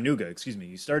began in Chattanooga, excuse me.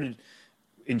 You started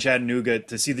in Chattanooga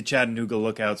to see the Chattanooga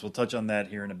Lookouts. We'll touch on that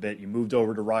here in a bit. You moved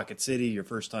over to Rocket City, your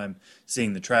first time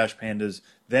seeing the Trash Pandas,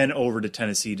 then over to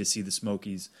Tennessee to see the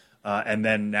Smokies. And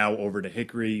then now over to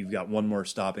Hickory. You've got one more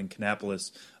stop in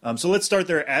Kannapolis. So let's start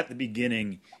there at the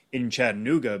beginning in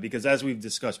Chattanooga, because as we've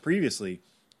discussed previously,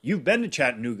 you've been to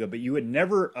Chattanooga, but you had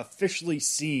never officially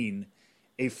seen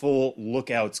a full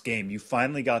Lookouts game. You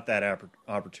finally got that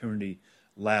opportunity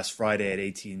last Friday at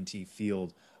AT&T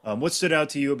Field. What stood out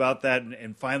to you about that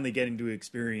and finally getting to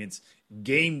experience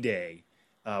game day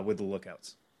with the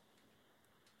Lookouts?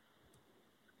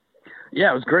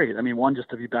 Yeah, it was great. I mean, one, just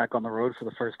to be back on the road for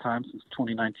the first time since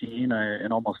 2019,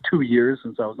 in almost 2 years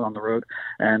since I was on the road.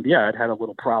 And yeah, I'd had a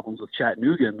little problems with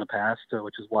Chattanooga in the past,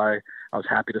 which is why I was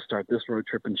happy to start this road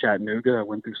trip in Chattanooga. I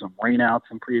went through some rainouts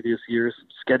in previous years, some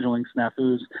scheduling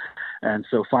snafus. And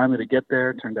so finally to get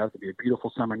there, turned out to be a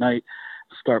beautiful summer night,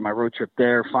 start my road trip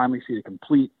there, finally see a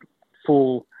complete,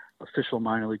 full, official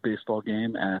minor league baseball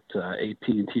game at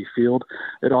AT&T Field.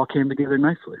 It all came together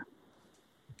nicely.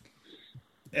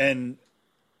 And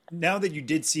now that you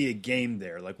did see a game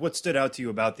there, like what stood out to you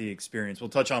about the experience? We'll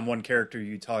touch on one character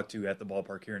you talked to at the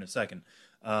ballpark here in a second.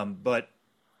 But,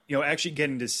 you know, actually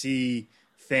getting to see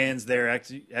fans there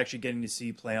actually getting to see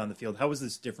you play on the field. How was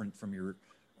this different from your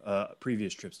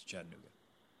previous trips to Chattanooga?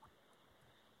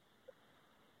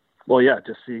 Well, yeah,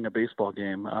 just seeing a baseball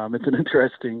game. It's an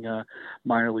interesting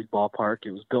minor league ballpark.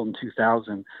 It was built in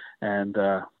 2000,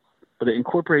 but it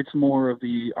incorporates more of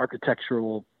the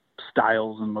architectural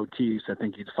styles and motifs I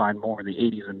think you'd find more in the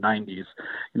 80s and 90s,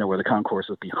 where the concourse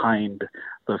is behind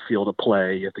the field of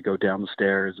play. You have to go down the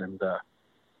stairs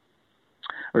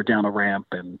or down a ramp,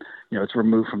 and it's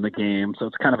removed from the game, so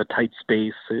it's kind of a tight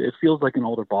space. It feels like an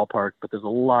older ballpark, but there's a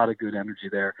lot of good energy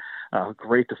there.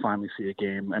 Great to finally see a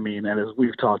game. I mean, and as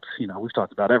we've talked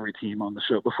about every team on the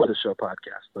show before the show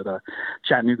podcast, but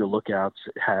Chattanooga Lookouts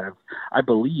have, I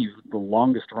believe, the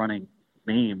longest running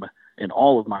name in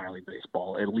all of minor league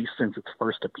baseball, at least since its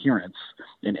first appearance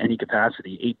in any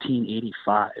capacity,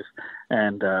 1885.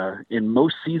 And in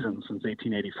most seasons since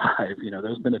 1885,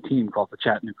 there's been a team called the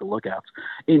Chattanooga Lookouts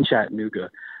in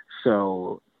Chattanooga.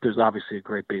 So there's obviously a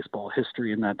great baseball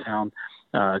history in that town,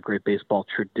 great baseball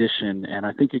tradition. And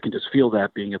I think you can just feel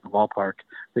that being at the ballpark,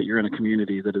 that you're in a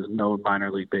community that has known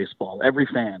minor league baseball. Every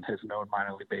fan has known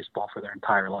minor league baseball for their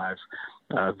entire lives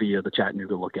via the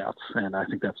Chattanooga Lookouts. And I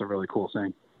think that's a really cool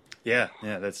thing. Yeah,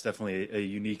 that's definitely a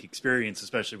unique experience,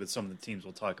 especially with some of the teams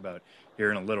we'll talk about here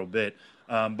in a little bit.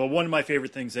 But one of my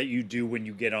favorite things that you do when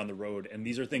you get on the road, and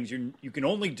these are things you can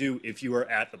only do if you are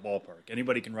at the ballpark.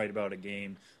 Anybody can write about a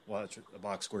game, watch a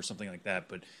box score, something like that,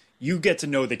 but you get to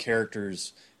know the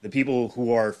characters, the people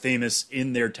who are famous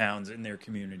in their towns, in their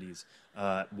communities,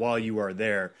 while you are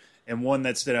there. And one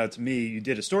that stood out to me, you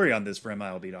did a story on this for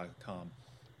MILB.com,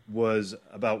 was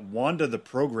about Wanda the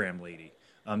Program Lady.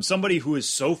 Somebody who is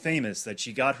so famous that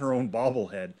she got her own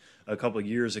bobblehead a couple of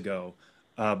years ago.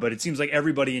 But it seems like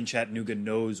everybody in Chattanooga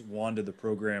knows Wanda the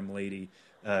Program Lady.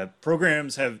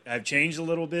 Programs have changed a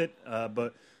little bit,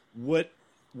 but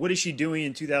what is she doing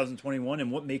in 2021,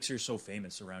 and what makes her so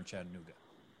famous around Chattanooga?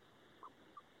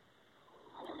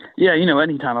 Yeah,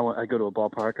 anytime I go to a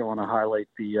ballpark, I want to highlight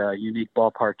the unique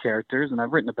ballpark characters. And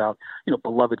I've written about,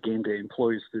 beloved game day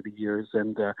employees through the years.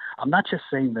 And I'm not just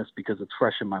saying this because it's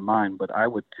fresh in my mind, but I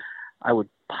would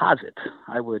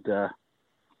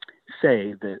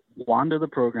say that Wanda the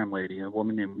Program Lady, a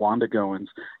woman named Wanda Goins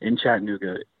in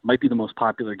Chattanooga, might be the most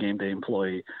popular game day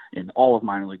employee in all of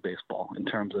minor league baseball in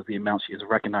terms of the amount she is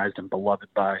recognized and beloved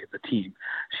by the team.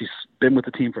 She's been with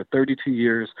the team for 32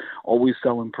 years, always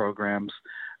selling programs.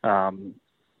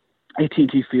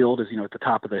 AT&T Field is, at the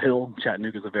top of the hill.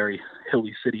 Chattanooga is a very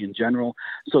hilly city in general.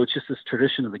 So it's just this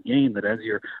tradition of the game that as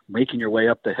you're making your way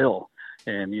up the hill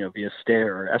and, via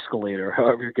stair or escalator, or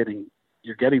however you're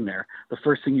getting there, the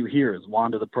first thing you hear is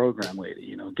Wanda the Program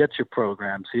Lady, get your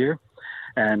programs here.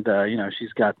 And,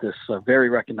 she's got this very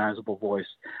recognizable voice.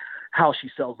 How she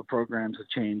sells the programs has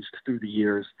changed through the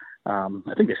years. I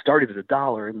think they started at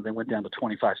 $1 and then went down to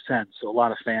 25 cents. So a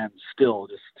lot of fans still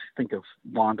just think of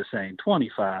Wanda saying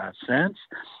 25 cents.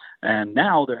 And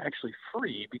now they're actually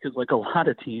free because, like a lot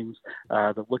of teams,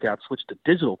 the Lookouts switched to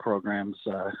digital programs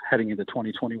heading into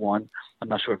 2021. I'm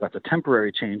not sure if that's a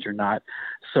temporary change or not.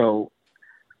 So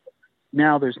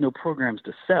now there's no programs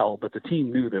to sell, but the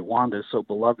team knew that Wanda is so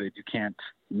beloved, you can't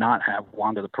not have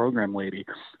Wanda the Program Lady.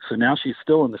 So now she's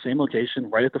still in the same location,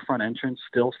 right at the front entrance,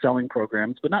 still selling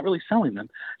programs, but not really selling them.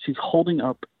 She's holding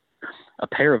up a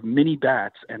pair of mini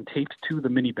bats, and taped to the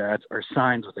mini bats are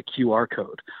signs with a QR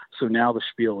code. So now the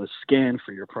spiel is scan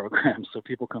for your program. So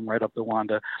people come right up to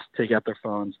Wanda, take out their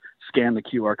phones, scan the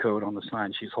QR code on the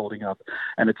sign she's holding up,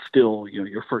 and it's still,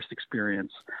 your first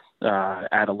experience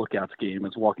at a Lookouts game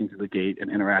is walking through the gate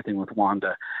and interacting with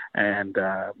Wanda. And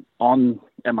on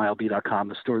MILB.com,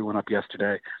 the story went up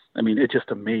yesterday. I mean, it's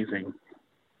just amazing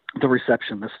the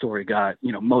reception this story got,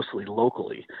 mostly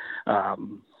locally.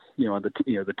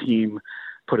 The team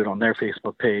put it on their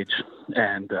Facebook page,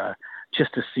 and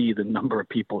just to see the number of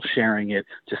people sharing it,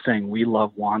 just saying, we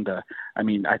love Wanda. I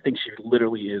mean, I think she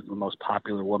literally is the most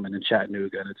popular woman in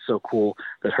Chattanooga, and it's so cool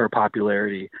that her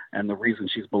popularity and the reason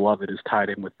she's beloved is tied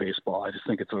in with baseball. I just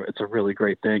think it's a really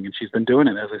great thing, and she's been doing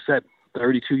it, as I said,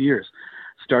 32 years.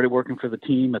 Started working for the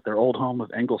team at their old home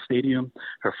of Engle Stadium.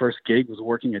 Her first gig was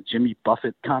working at Jimmy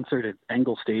Buffett concert at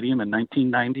Engle Stadium in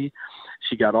 1990.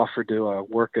 She got offered to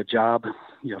work a job,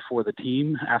 for the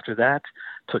team after that,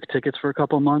 took tickets for a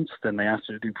couple of months. Then they asked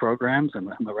her to do programs,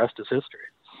 and the rest is history.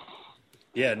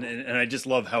 Yeah, and I just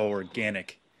love how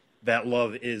organic that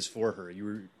love is for her. You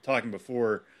were talking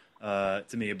before to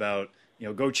me about,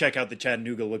 go check out the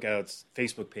Chattanooga Lookouts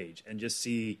Facebook page and just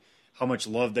see how much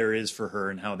love there is for her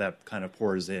and how that kind of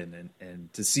pours in.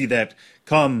 And to see that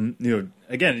come,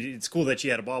 again, it's cool that she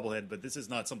had a bobblehead, but this is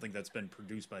not something that's been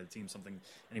produced by the team, something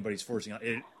anybody's forcing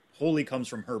on. wholly comes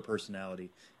from her personality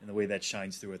and the way that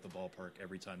shines through at the ballpark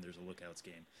every time there's a Lookouts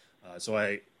game. So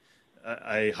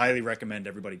I highly recommend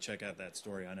everybody check out that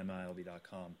story on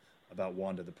MILB.com about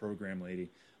Wanda, the program lady.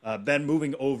 Ben,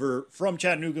 moving over from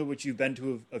Chattanooga, which you've been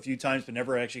to a few times but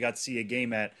never actually got to see a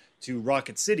game at, to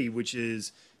Rocket City, which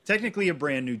is technically a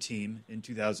brand new team in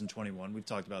 2021. We've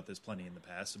talked about this plenty in the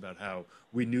past, about how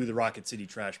we knew the Rocket City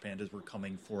Trash Pandas were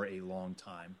coming for a long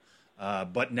time.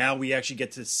 But now we actually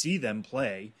get to see them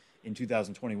play in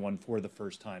 2021 for the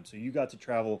first time. So you got to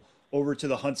travel over to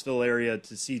the Huntsville area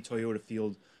to see Toyota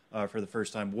Field for the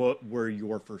first time. What were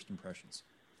your first impressions?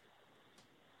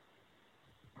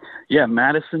 Yeah,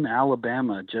 Madison,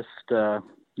 Alabama, just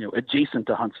adjacent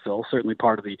to Huntsville, certainly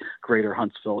part of the greater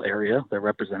Huntsville area. They're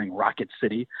representing Rocket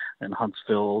City and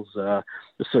Huntsville's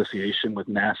association with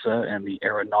NASA and the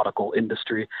aeronautical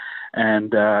industry.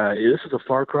 And this is a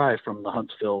far cry from the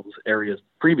Huntsville area's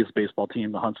previous baseball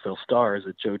team, the Huntsville Stars,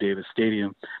 at Joe Davis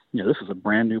Stadium. This is a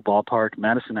brand new ballpark,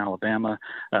 Madison, Alabama.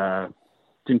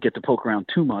 Didn't get to poke around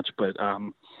too much, but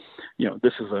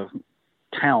this is a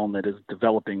town that is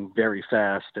developing very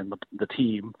fast, and the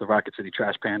team, the Rocket City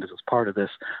Trash Pandas, is part of this.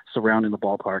 Surrounding the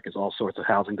ballpark is all sorts of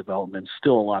housing development,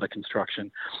 still a lot of construction.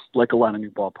 Like a lot of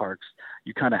new ballparks,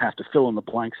 you kind of have to fill in the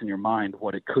blanks in your mind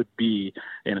what it could be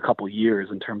in a couple of years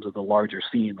in terms of the larger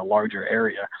scene, the larger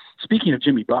area. Speaking of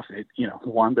Jimmy Buffett,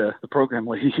 Wanda, the program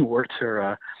lady, worked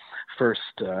her first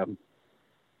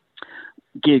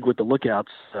gig with the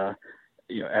Lookouts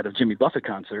at a Jimmy Buffett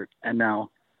concert, and now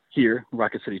here,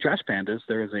 Rocket City Trash Pandas,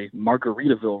 there is a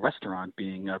Margaritaville restaurant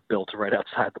being built right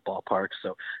outside the ballpark.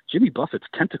 So Jimmy Buffett's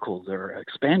tentacles are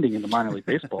expanding into minor league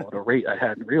baseball at a rate I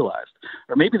hadn't realized.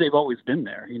 Or maybe they've always been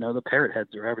there. The parrot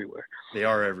heads are everywhere. They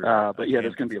are everywhere. But yeah,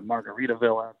 there's going to be a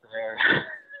Margaritaville out there.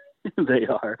 They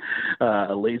are.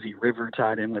 A lazy river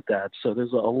tied in with that. So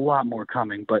there's a lot more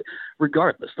coming. But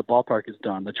regardless, the ballpark is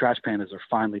done. The Trash Pandas are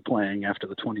finally playing after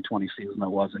the 2020 season that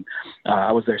wasn't.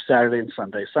 I was there Saturday and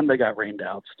Sunday. Sunday got rained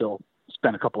out. Still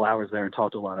spent a couple hours there and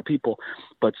talked to a lot of people.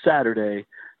 But Saturday,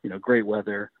 great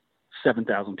weather,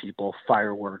 7,000 people,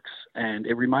 fireworks. And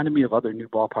it reminded me of other new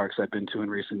ballparks I've been to in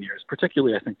recent years,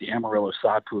 particularly I think the Amarillo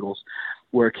Sod Poodles,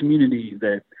 where a community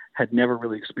that had never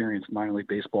really experienced minor league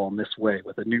baseball in this way,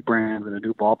 with a new brand and a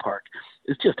new ballpark,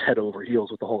 is just head over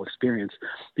heels with the whole experience.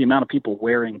 The amount of people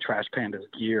wearing Trash Pandas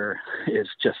gear is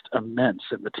just immense,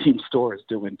 and the team store is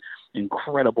doing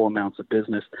incredible amounts of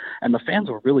business. And the fans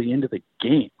were really into the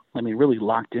game. Really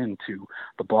locked into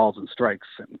the balls and strikes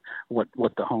and what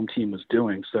the home team was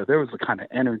doing. So there was a kind of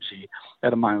energy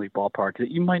at a minor league ballpark that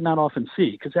you might not often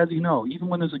see. Because as you know, even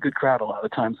when there's a good crowd a lot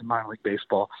of times in minor league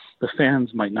baseball, the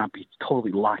fans might not be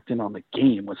totally locked in on the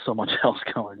game with so much else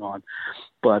going on.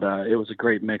 But it was a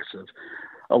great mix of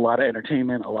a lot of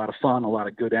entertainment, a lot of fun, a lot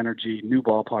of good energy, new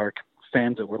ballpark,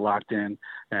 fans that were locked in.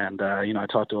 And, I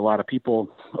talked to a lot of people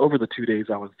over the 2 days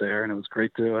I was there, and it was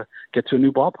great to get to a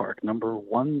new ballpark, number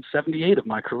 178 of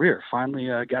my career. Finally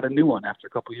got a new one after a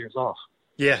couple of years off.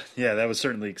 Yeah, that was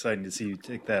certainly exciting to see you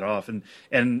take that off.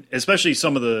 And especially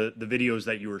some of the videos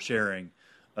that you were sharing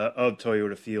of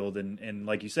Toyota Field and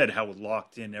like you said, how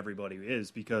locked in everybody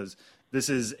is, because this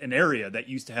is an area that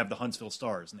used to have the Huntsville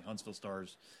Stars, and the Huntsville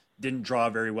Stars didn't draw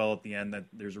very well at the end. That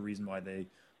there's a reason why they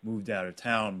moved out of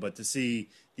town. But to see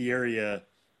the area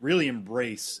really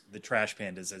embrace the Trash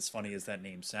Pandas, as funny as that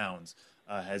name sounds,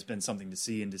 has been something to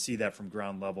see. And to see that from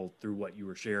ground level through what you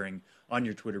were sharing on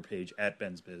your Twitter page at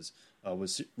Ben's Biz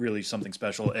was really something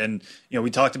special. And, we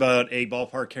talked about a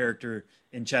ballpark character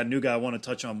in Chattanooga. I want to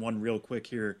touch on one real quick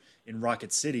here in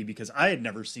Rocket City, because I had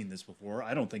never seen this before.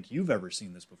 I don't think you've ever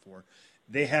seen this before.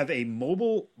 They have a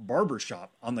mobile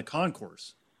barbershop on the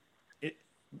concourse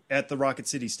at the Rocket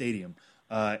City Stadium.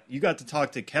 You got to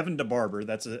talk to Kevin DeBarber.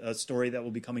 That's a story that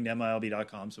will be coming to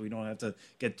MILB.com, so we don't have to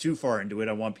get too far into it.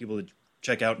 I want people to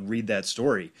check out and read that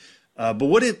story. But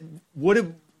what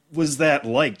was that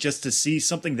like, just to see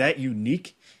something that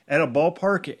unique at a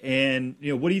ballpark? And,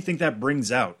 what do you think that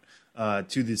brings out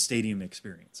to the stadium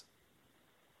experience?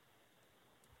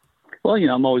 Well,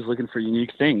 I'm always looking for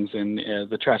unique things, and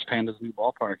the Trash Pandas new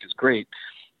ballpark is great.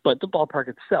 But the ballpark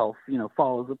itself,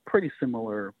 follows a pretty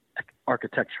similar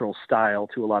architectural style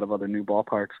to a lot of other new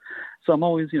ballparks. So I'm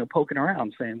always, poking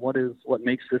around saying, what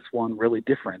makes this one really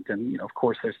different? And, of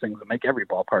course, there's things that make every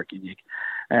ballpark unique.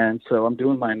 And so I'm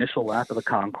doing my initial lap of the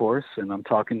concourse, and I'm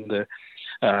talking to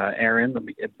Aaron,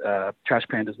 the Trash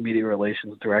Pandas media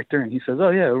relations director, and he says, "Oh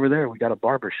yeah, over there we got a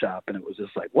barber shop." And it was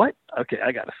just like, what? Okay,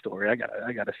 I got a story. I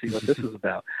got to see what this is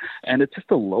about. And it's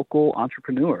just a local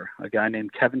entrepreneur, a guy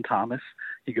named Kevin Thomas.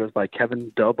 He goes by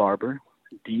Kevin DeBarber,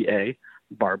 DA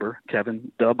barber,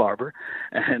 Kevin the Barber,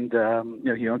 and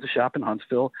he owns a shop in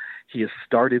Huntsville. He has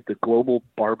started the Global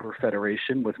Barber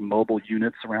Federation with mobile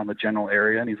units around the general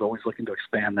area, and he's always looking to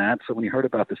expand that. So when he heard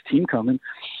about this team coming,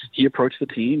 he approached the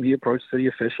team, he approached city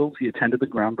officials, he attended the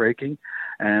groundbreaking,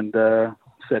 and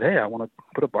said, "Hey, I want to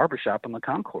put a barbershop on the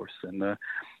concourse," and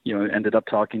ended up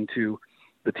talking to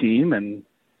the team, and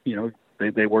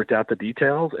they worked out the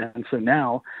details. And so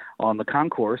now on the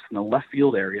concourse in the left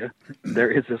field area,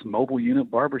 there is this mobile unit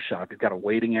barbershop. You've got a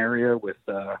waiting area with,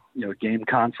 game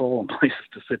console and places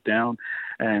to sit down.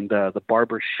 And the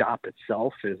barber shop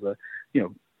itself is a,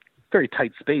 very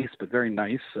tight space, but very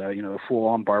nice, a full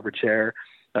on barber chair.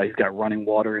 He's got running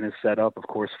water in his setup, of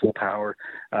course, full power,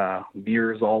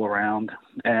 mirrors all around.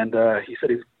 And he said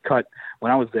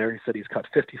when I was there, he said he's cut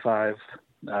 55,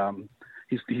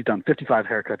 He's done 55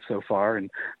 haircuts so far,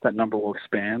 and that number will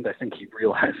expand. I think he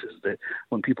realizes that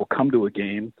when people come to a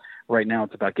game, right now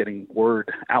it's about getting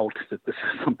word out that this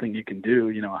is something you can do,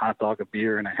 a hot dog, a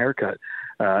beer, and a haircut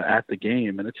at the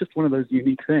game. And it's just one of those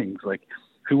unique things. Like,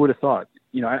 who would have thought?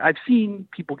 I've seen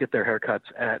people get their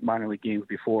haircuts at minor league games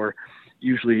before,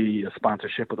 usually a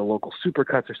sponsorship with a local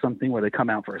Supercuts or something where they come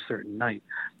out for a certain night.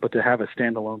 But to have a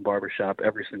standalone barbershop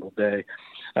every single day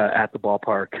at the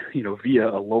ballpark, via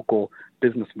a local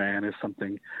businessman is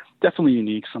something definitely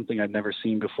unique, something I've never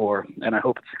seen before, and I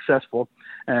hope it's successful.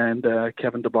 And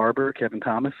Kevin the Barber, Kevin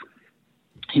Thomas,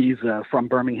 he's from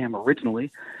Birmingham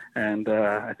originally, and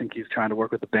I think he's trying to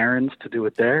work with the Barons to do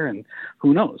it there. And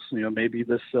who knows, maybe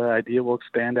this idea will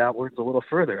expand outwards a little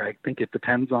further. I think it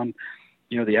depends on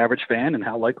the average fan and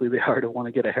how likely they are to want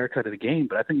to get a haircut at a game.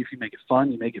 But I think if you make it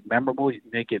fun, you make it memorable, you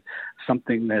make it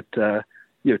something that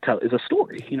is a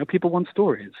story. People want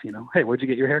stories. Hey, where'd you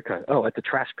get your haircut? Oh, at the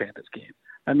Trash Pandas game.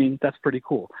 I mean, that's pretty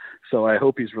cool. So I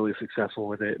hope he's really successful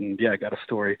with it. And I got a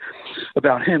story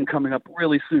about him coming up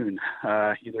really soon,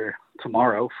 either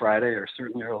tomorrow, Friday, or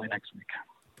certainly early next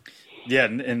week. Yeah,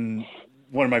 and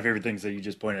one of my favorite things that you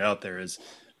just pointed out there is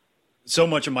so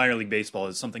much of minor league baseball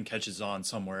is something catches on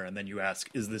somewhere, and then you ask,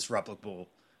 is this replicable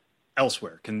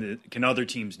elsewhere? Can other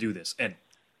teams do this? And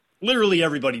literally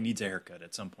everybody needs a haircut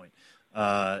at some point.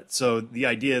 So the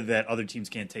idea that other teams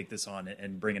can't take this on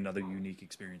and bring another unique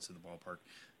experience to the ballpark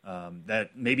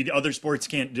that maybe the other sports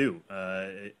can't do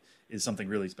is something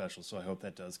really special. So I hope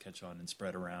that does catch on and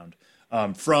spread around.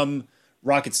 From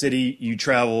Rocket City, you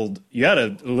had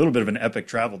a little bit of an epic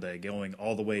travel day, going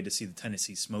all the way to see the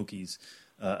Tennessee Smokies.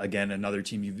 Again, another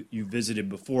team you visited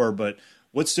before, but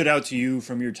what stood out to you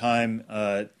from your time,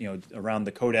 around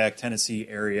the Kodak, Tennessee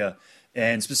area,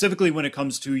 and specifically when it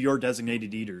comes to your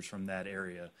designated eaters from that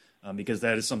area? Because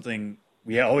that is something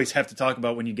we always have to talk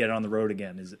about when you get on the road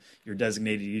again, is your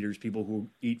designated eaters, people who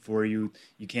eat for you.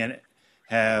 You can't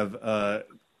have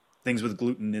things with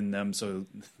gluten in them, so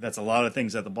that's a lot of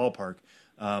things at the ballpark.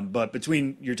 But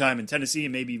between your time in Tennessee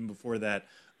and maybe even before that,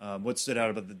 what stood out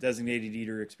about the designated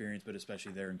eater experience, but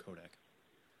especially there in Kodak?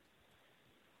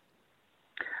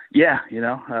 Yeah,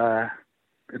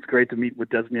 it's great to meet with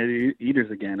designated eaters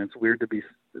again. It's weird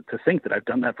to think that I've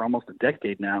done that for almost a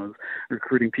decade now, is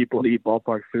recruiting people to eat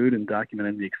ballpark food and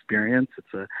documenting the experience.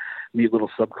 It's a neat little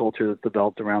subculture that's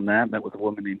developed around that. Met with a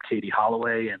woman named Katie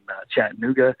Holloway in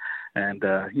Chattanooga, and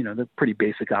the pretty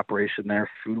basic operation there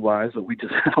food-wise, but we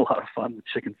just had a lot of fun with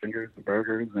chicken fingers and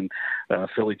burgers and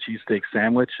Philly cheesesteak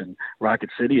sandwich. And Rocket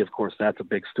City, of course, that's a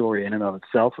big story in and of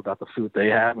itself about the food they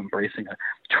have, embracing a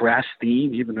trash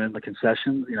theme even in the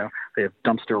concessions. They have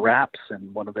dumpster wraps,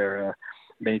 and one of their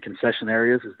main concession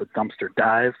areas is the dumpster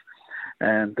dive.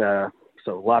 And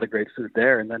so a lot of great food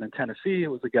there. And then in Tennessee, it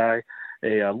was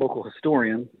a local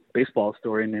historian, baseball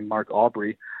historian named Mark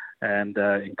Aubrey, and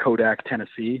in Kodak,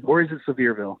 Tennessee, or is it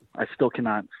Sevierville? I still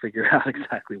cannot figure out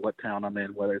exactly what town I'm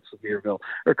in, whether it's Sevierville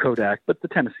or Kodak, but the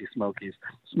Tennessee Smokies,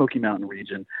 Smoky Mountain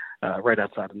region, right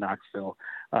outside of Knoxville.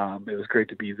 It was great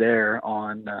to be there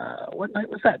on, what night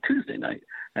was that? Tuesday night.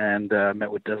 And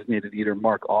met with designated eater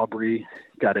Mark Aubrey,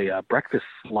 got a breakfast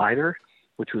slider,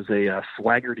 which was a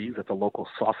Swaggerty's, that's a local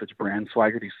sausage brand,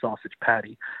 Swaggerty's sausage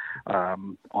patty,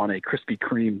 on a Krispy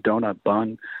Kreme donut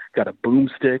bun. Got a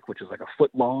boomstick, which is like a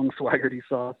foot-long Swaggerty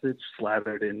sausage,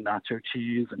 slathered in nacho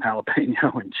cheese and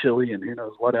jalapeno and chili and who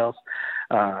knows what else.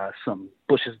 Some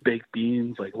Bush's baked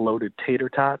beans, like loaded tater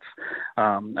tots.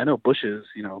 I know Bush's,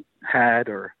 had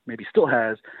or maybe still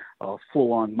has a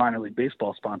full-on minor league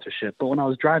baseball sponsorship, but when I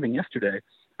was driving yesterday,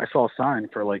 I saw a sign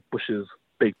for like Bush's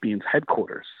baked beans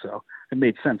headquarters. So it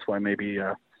made sense why maybe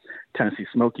Tennessee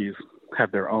Smokies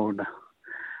have their own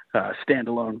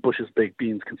standalone Bush's Baked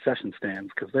Beans concession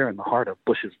stands, because they're in the heart of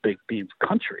Bush's Baked Beans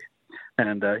country.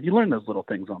 And you learn those little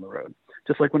things on the road.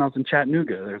 just like when I was in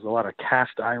Chattanooga, there's a lot of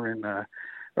cast iron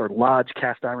or Lodge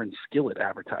cast iron skillet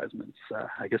advertisements.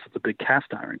 I guess it's a big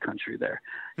cast iron country there.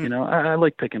 You know, I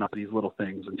like picking up these little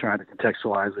things and trying to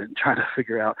contextualize it and trying to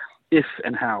figure out if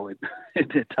and how it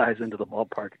ties into the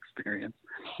ballpark experience.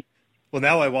 Well,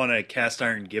 now I want a cast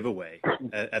iron giveaway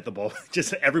at the ball.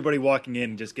 Just everybody walking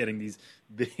in, just getting these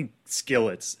big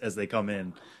skillets as they come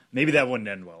in. Maybe that wouldn't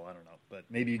end well. I don't know, but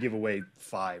maybe you give away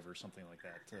 5 or something like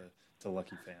that to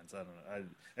lucky fans. I don't know.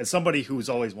 As somebody who's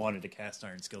always wanted a cast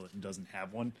iron skillet and doesn't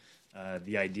have one,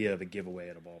 the idea of a giveaway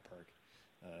at a ballpark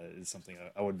is something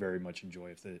I would very much enjoy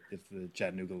if the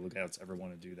Chattanooga Lookouts ever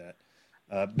want to do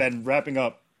that. Ben, wrapping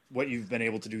up what you've been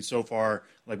able to do so far,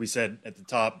 like we said at the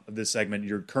top of this segment,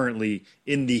 you're currently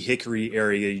in the Hickory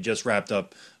area. You just wrapped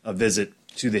up a visit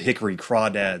to the Hickory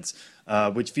Crawdads,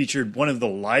 which featured one of the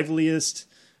liveliest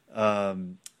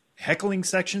heckling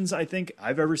sections I think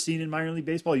I've ever seen in minor league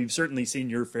baseball. You've certainly seen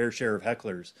your fair share of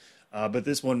hecklers, but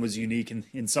this one was unique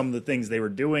in some of the things they were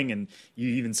doing, and you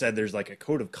even said there's like a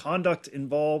code of conduct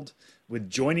involved with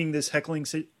joining this heckling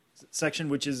section,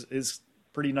 which is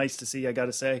pretty nice to see, I got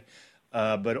to say.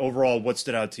 But overall, what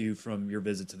stood out to you from your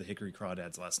visit to the Hickory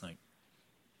Crawdads last night?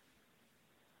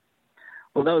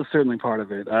 Well, that was certainly part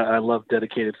of it. I love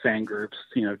dedicated fan groups,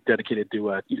 dedicated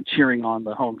to cheering on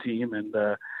the home team and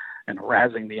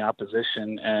razzing the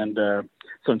opposition. And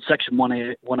so in Section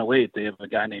 108, they have a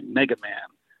guy named Mega Man,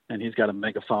 and he's got a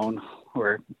megaphone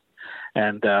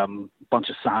and a bunch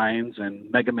of signs, and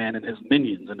Mega Man and his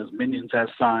minions have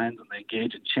signs, and they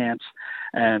engage in chants.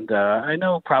 And I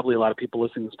know probably a lot of people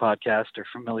listening to this podcast are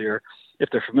familiar. If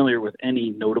they're familiar with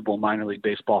any notable minor league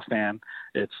baseball fan,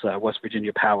 it's West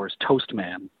Virginia Power's Toast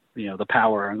Man. The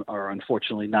Power are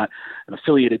unfortunately not an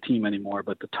affiliated team anymore,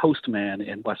 but the Toast Man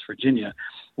in West Virginia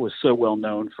was so well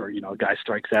known for, a guy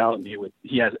strikes out and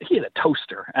he had a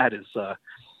toaster at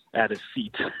his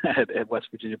seat at West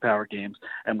Virginia Power games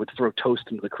and would throw toast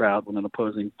into the crowd when an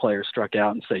opposing player struck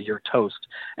out and say, "You're toast."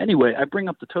 Anyway, I bring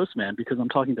up the Toast Man because I'm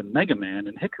talking to Mega Man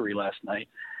in Hickory last night,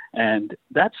 and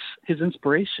that's his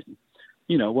inspiration.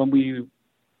 When we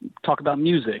talk about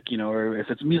music, or if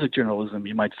it's music journalism,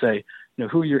 you might say,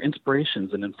 who are your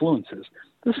inspirations and influences?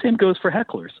 The same goes for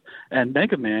hecklers. And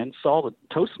Mega Man saw the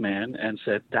Toast Man and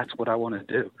said, that's what I want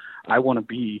to do. I want to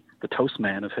be the Toast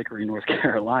Man of Hickory, North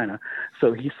Carolina.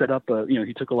 So he set up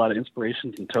he took a lot of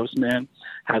inspirations from Toast Man,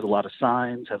 has a lot of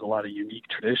signs, has a lot of unique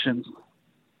traditions.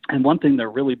 And one thing they're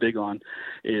really big on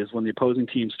is when the opposing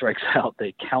team strikes out,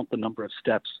 they count the number of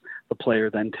steps the player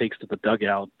then takes to the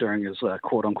dugout during his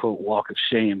quote-unquote walk of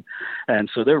shame. And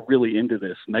so they're really into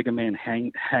this. Mega Man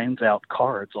hands out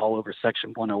cards all over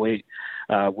Section 108,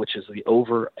 which is the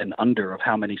over and under of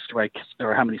how many strikes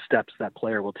or how many steps that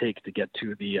player will take to get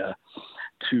to the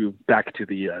back to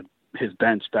the his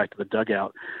bench, back to the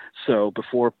dugout. So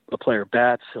before a player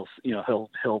bats,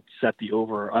 he'll set the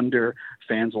over or under.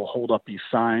 Fans will hold up these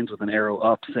signs with an arrow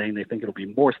up saying they think it'll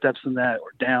be more steps than that,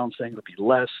 or down saying it'll be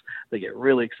less. They get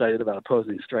really excited about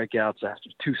opposing strikeouts. After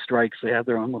 2 strikes, they have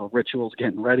their own little rituals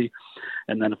getting ready.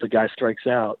 And then if the guy strikes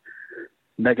out,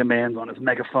 Mega Man's on his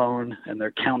megaphone, and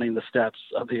they're counting the steps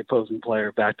of the opposing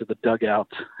player back to the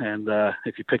dugout. And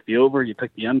if you pick the over, you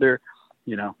pick the under.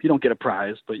 You don't get a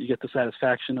prize, but you get the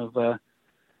satisfaction of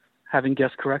having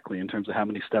guessed correctly in terms of how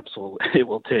many steps it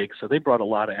will take. So they brought a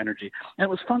lot of energy. And it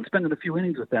was fun spending a few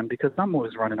innings with them because I'm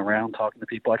always running around talking to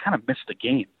people. I kind of missed the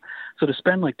game. So to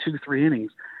spend like 2-3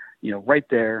 innings, right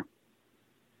there,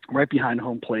 right behind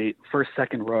home plate, first,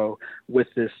 second row with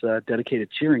this dedicated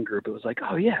cheering group, it was like,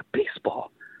 oh, yeah,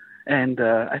 baseball. And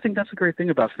I think that's a great thing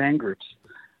about fan groups.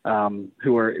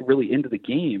 Who are really into the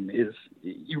game is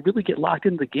you really get locked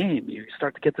into the game. You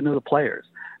start to get to know the players.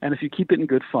 And if you keep it in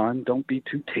good fun, don't be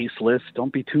too tasteless,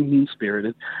 don't be too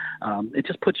mean-spirited, it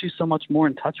just puts you so much more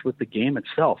in touch with the game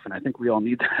itself. And I think we all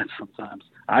need that sometimes.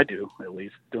 I do, at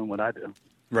least, doing what I do.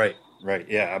 Right.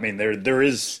 Yeah, I mean, there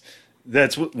is...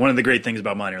 That's one of the great things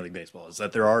about minor league baseball is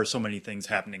that there are so many things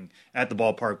happening at the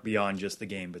ballpark beyond just the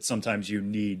game, but sometimes you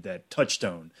need that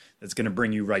touchstone that's going to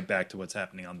bring you right back to what's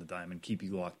happening on the diamond, keep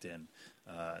you locked in.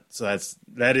 So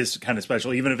that is kind of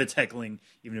special, even if it's heckling,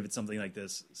 even if it's something like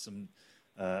this, some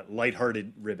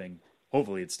lighthearted ribbing.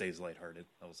 Hopefully it stays lighthearted.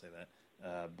 I will say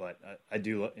that. But I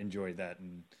do enjoy that.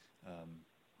 And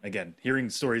again,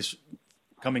 hearing stories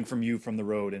coming from you from the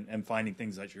road and finding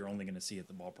things that you're only going to see at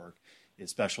the ballpark is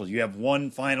special. You have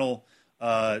one final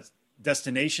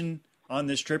destination on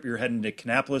this trip. You're heading to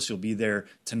Kannapolis. You'll be there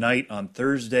tonight on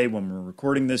Thursday when we're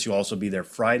recording this. You'll also be there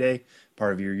Friday,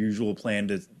 part of your usual plan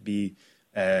to be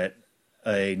at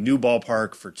a new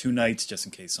ballpark for 2 nights just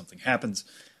in case something happens.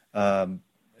 And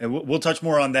we'll touch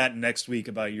more on that next week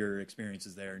about your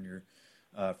experiences there and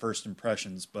first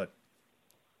impressions. But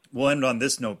we'll end on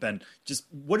this note, Ben. Just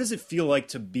what does it feel like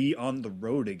to be on the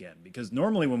road again? Because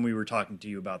normally when we were talking to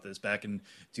you about this back in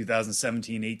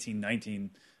 2017, 18, 19,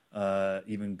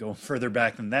 even going further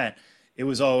back than that, it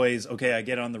was always, okay, I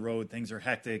get on the road, things are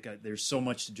hectic, there's so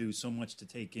much to do, so much to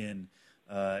take in.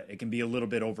 It can be a little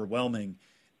bit overwhelming.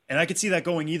 And I could see that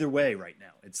going either way right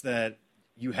now. It's that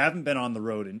you haven't been on the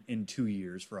road in 2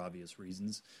 years for obvious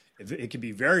reasons. It can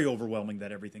be very overwhelming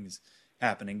that everything's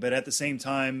happening, but at the same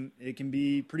time, it can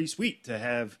be pretty sweet to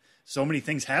have so many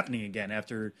things happening again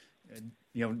after,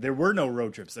 there were no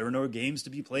road trips. There were no games to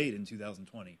be played in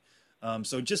 2020.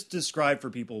 So just describe for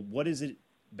people, what has it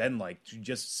been like to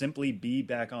just simply be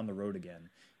back on the road again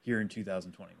here in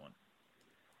 2021?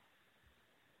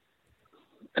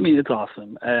 I mean, it's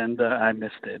awesome, and I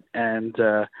missed it. And,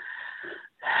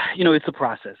 it's a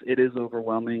process. It is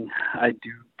overwhelming. I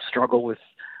do struggle with,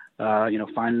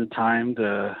 finding the time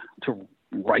to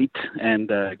write and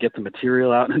get the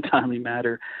material out in a timely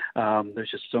manner.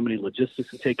 There's just so many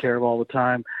logistics to take care of all the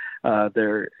time.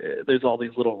 There's all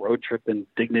these little road trip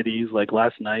indignities. Like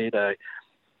last night,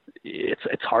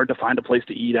 it's hard to find a place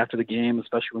to eat after the game,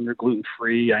 especially when you're gluten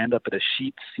free. I end up at a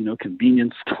Sheetz,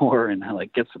 convenience store, and I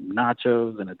get some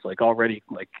nachos, and it's already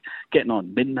getting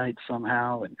on midnight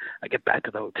somehow. And I get back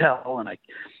to the hotel, and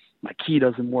my key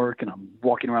doesn't work, and I'm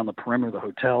walking around the perimeter of the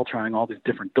hotel trying all these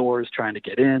different doors, trying to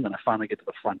get in. And I finally get to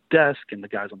the front desk, and the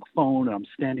guy's on the phone, and I'm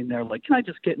standing there can I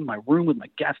just get in my room with my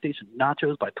gas station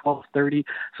nachos by 12:30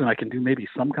 so I can do maybe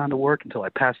some kind of work until I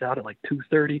pass out at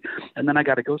 2:30, and then I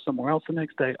got to go somewhere else the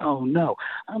next day? Oh, no.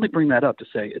 I only bring that up to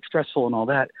say it's stressful and all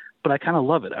that, but I kind of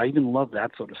love it. I even love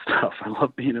that sort of stuff. I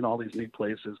love being in all these new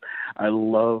places. I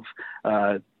love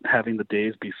having the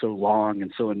days be so long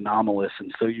and so anomalous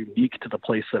and so unique to the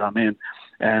place that I'm in,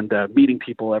 and meeting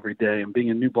people every day and being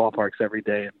in new ballparks every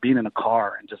day and being in a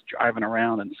car and just driving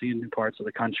around and seeing new parts of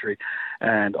the country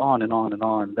and on and on and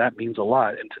on. That means a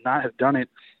lot. And to not have done it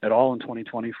at all in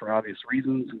 2020 for obvious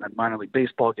reasons, and then minor league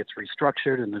baseball gets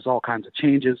restructured and there's all kinds of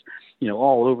changes,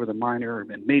 all over the minor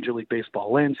and major league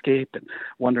baseball landscape, and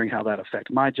wondering how that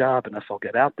affects my job and if I'll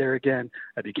get out there again.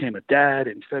 I became a dad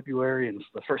in February, and it's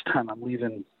the first time I'm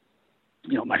leaving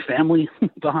my family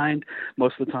behind.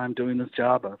 Most of the time doing this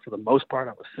job, for the most part,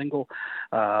 I was single.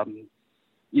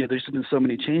 There's been so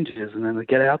many changes, and then to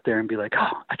get out there and be like,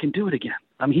 oh, I can do it again.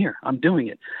 I'm here. I'm doing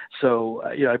it. So,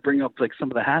 I bring up some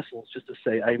of the hassles just to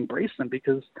say I embrace them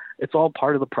because it's all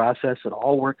part of the process. It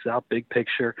all works out big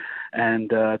picture. And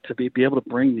to be able to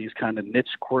bring these kind of niche,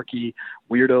 quirky,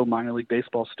 weirdo minor league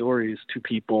baseball stories to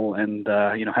people and,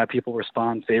 have people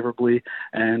respond favorably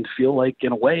and feel like,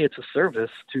 in a way, it's a service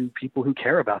to people who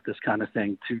care about this kind of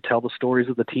thing, to tell the stories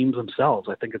of the teams themselves.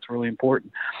 I think it's really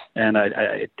important. And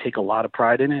I take a lot of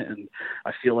pride in it, and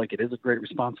I feel like it is a great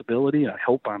responsibility. I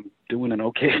hope I'm doing an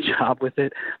okay job with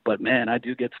it, but man, I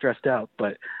do get stressed out,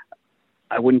 but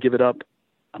I wouldn't give it up.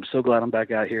 I'm so glad I'm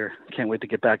back out here. Can't wait to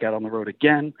get back out on the road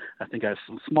again. I think I have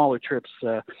some smaller trips,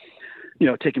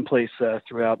 taking place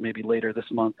throughout maybe later this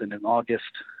month and in August,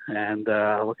 and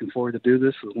looking forward to do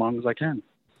this as long as I can.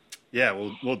 Yeah,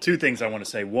 well, two things I want to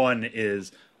say. One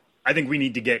is I think we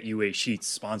need to get you a Sheetz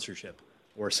sponsorship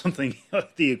or something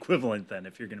of the equivalent then,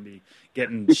 if you're going to be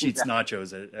getting Sheetz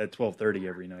nachos at 12:30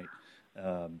 every night.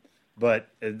 But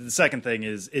the second thing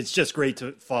is it's just great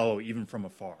to follow even from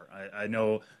afar. I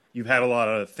know you've had a lot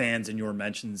of fans in your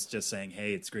mentions just saying,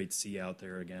 hey, it's great to see you out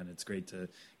there again. It's great to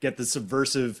get the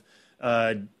subversive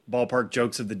ballpark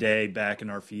jokes of the day back in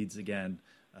our feeds again.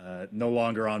 No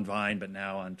longer on Vine, but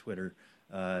now on Twitter.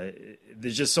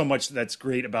 There's just so much that's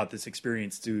great about this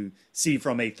experience to see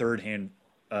from a third-hand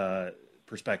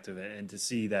perspective, and to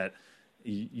see that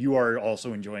you are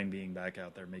also enjoying being back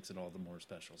out there makes it all the more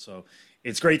special. So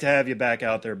it's great to have you back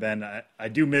out there, Ben. I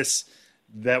do miss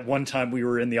that one time we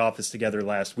were in the office together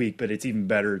last week, but it's even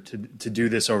better to do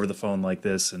this over the phone like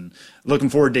this, and looking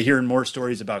forward to hearing more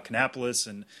stories about Kannapolis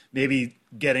and maybe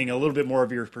getting a little bit more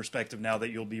of your perspective now that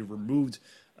you'll be removed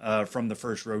from the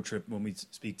first road trip when we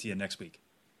speak to you next week.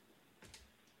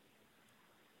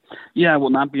 Yeah, I will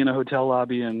not be in a hotel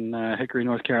lobby in Hickory,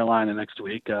 North Carolina next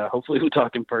week. Hopefully we'll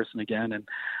talk in person again.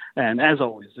 And as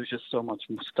always, there's just so much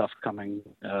stuff coming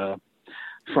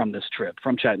from this trip,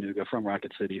 from Chattanooga, from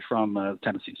Rocket City, from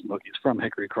Tennessee Smokies, from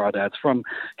Hickory Crawdads, from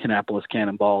Kannapolis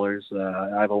Cannonballers.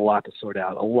 I have a lot to sort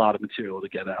out, a lot of material to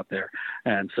get out there.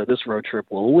 And so this road trip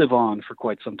will live on for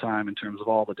quite some time in terms of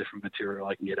all the different material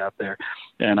I can get out there.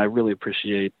 And I really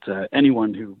appreciate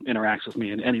anyone who interacts with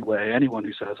me in any way, anyone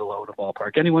who says hello at a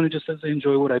ballpark, anyone who just says they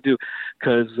enjoy what I do,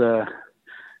 because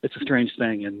it's a strange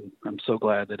thing, and I'm so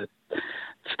glad that it's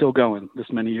still going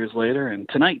this many years later. And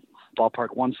tonight,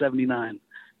 Ballpark 179,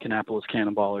 Kannapolis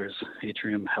Cannonballers,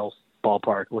 Atrium Health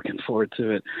Ballpark. Looking forward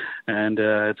to it, and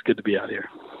it's good to be out here.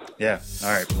 Yeah.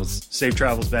 All right. Well, safe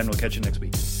travels, Ben. We'll catch you next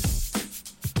week.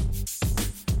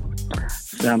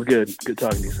 Sounds good. Good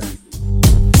talking to you, Sam.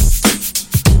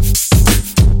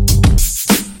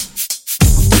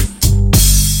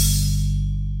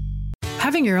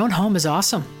 Having your own home is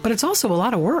awesome, but it's also a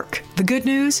lot of work. The good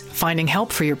news? Finding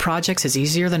help for your projects is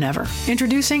easier than ever.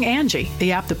 Introducing Angie,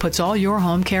 the app that puts all your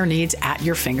home care needs at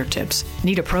your fingertips.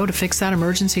 Need a pro to fix that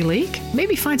emergency leak?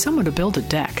 Maybe find someone to build a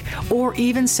deck, or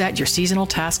even set your seasonal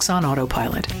tasks on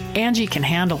autopilot. Angie can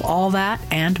handle all that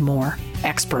and more.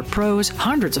 Expert pros,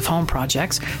 hundreds of home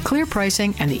projects, clear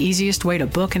pricing, and the easiest way to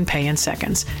book and pay in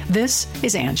seconds. This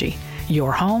is Angie,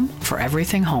 your home for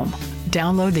everything home.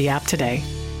 Download the app today.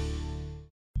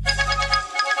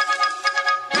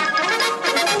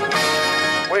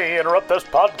 We interrupt this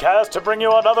podcast to bring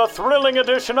you another thrilling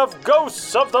edition of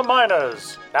Ghosts of the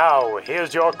Miners. Now,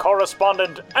 here's your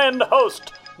correspondent and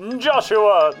host,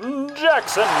 Joshua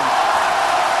Jackson.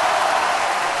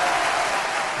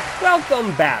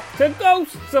 Welcome back to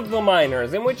Ghosts of the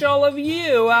Miners, in which all of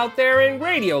you out there in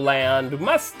Radioland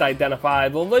must identify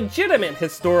the legitimate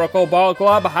historical ball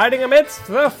club hiding amidst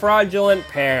the fraudulent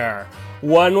pair.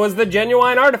 One was the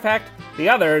genuine artifact, the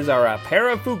others are a pair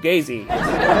of fugazis.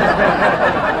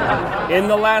 In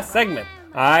the last segment,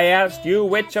 I asked you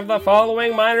which of the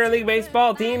following minor league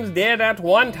baseball teams did at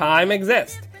one time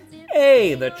exist.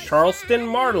 A, the Charleston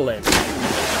Marlins.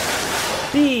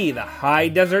 B, the High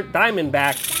Desert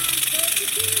Diamondbacks.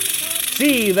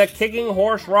 C, the Kicking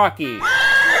Horse Rocky.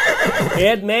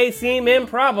 It may seem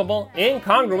improbable,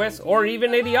 incongruous, or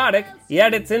even idiotic,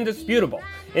 yet it's indisputable.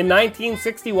 In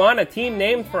 1961, a team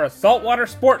named for a saltwater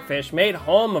sportfish made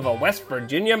home of a West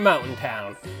Virginia mountain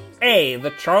town. A, the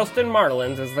Charleston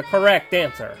Marlins is the correct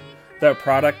answer. The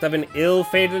product of an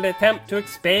ill-fated attempt to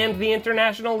expand the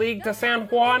International League to San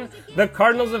Juan, the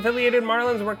Cardinals-affiliated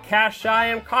Marlins were cash-shy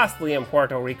and costly in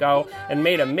Puerto Rico and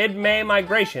made a mid-May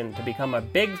migration to become a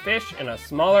big fish in a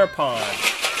smaller pond.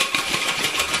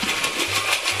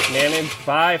 Managed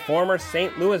by former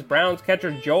St. Louis Browns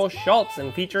catcher Joe Schultz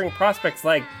and featuring prospects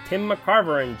like Tim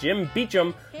McCarver and Jim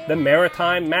Beecham, the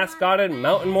Maritime mascotted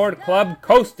Mountain Moored club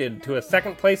coasted to a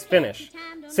second-place finish,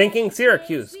 sinking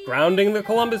Syracuse, grounding the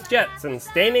Columbus Jets, and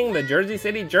staining the Jersey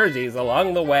City jerseys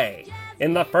along the way.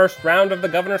 In the first round of the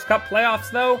Governor's Cup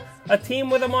playoffs, though, a team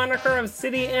with a moniker of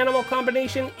city-animal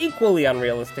combination equally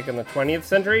unrealistic in the 20th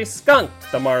century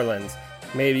skunked the Marlins.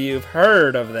 Maybe you've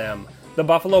heard of them. The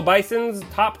Buffalo Bisons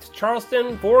topped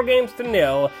Charleston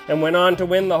 4-0 and went on to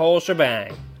win the whole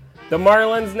shebang. The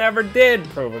Marlins never did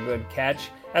prove a good catch,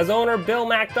 as owner Bill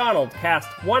McDonald cast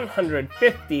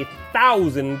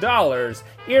 $150,000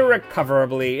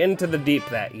 irrecoverably into the deep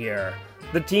that year.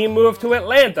 The team moved to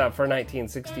Atlanta for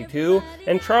 1962,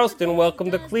 and Charleston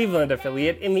welcomed the Cleveland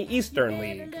affiliate in the Eastern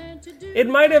League. It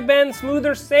might have been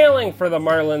smoother sailing for the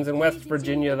Marlins in West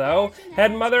Virginia, though,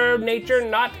 had Mother Nature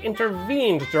not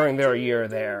intervened during their year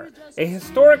there. A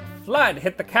historic flood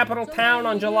hit the capital town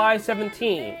on July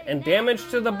 17, and damage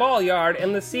to the ball yard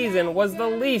and the season was the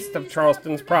least of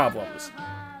Charleston's problems.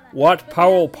 What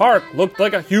Powell Park looked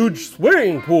like a huge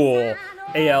swimming pool,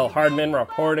 A.L. Hardman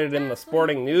reported in the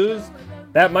Sporting News.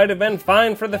 That might have been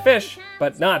fine for the fish,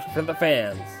 but not for the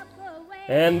fans.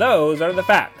 And those are the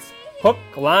facts. Hook,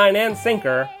 line, and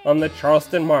sinker on the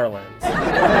Charleston Marlins.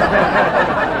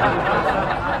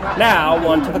 Now,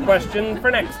 on to the question for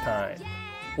next time.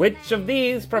 Which of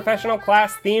these professional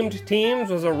class-themed teams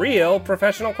was a real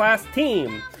professional class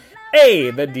team?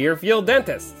 A, the Deerfield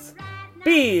Dentists.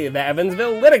 B, the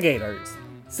Evansville Litigators.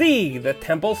 C, the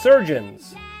Temple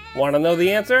Surgeons. Want to know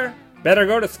the answer? Better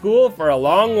go to school for a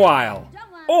long while.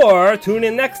 Or tune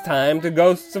in next time to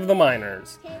Ghosts of the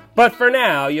Miners. But for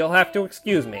now, you'll have to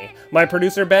excuse me. My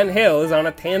producer Ben Hill is on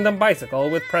a tandem bicycle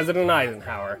with President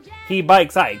Eisenhower. He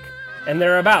bikes Ike, and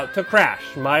they're about to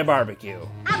crash my barbecue.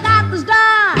 I got the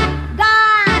star,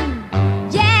 gone,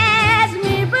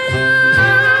 Jasmine Blues.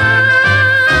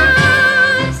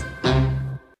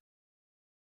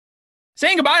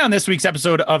 Saying goodbye on this week's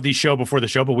episode of the show before the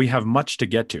show, but we have much to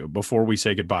get to before we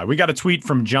say goodbye. We got a tweet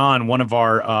from John, one of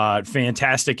our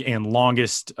fantastic and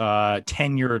longest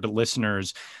tenured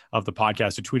listeners of the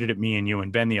podcast, who tweeted at me and you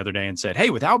and Ben the other day and said,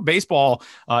 hey, without baseball,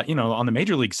 on the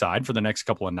major league side for the next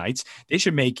couple of nights, they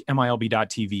should make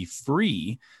MILB.TV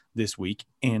free this week,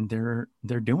 and they're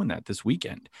doing that this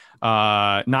weekend.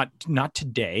 Not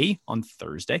today on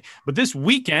Thursday, but this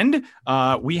weekend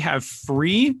we have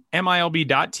free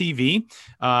MILB.TV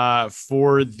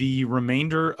for the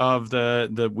remainder of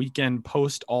the weekend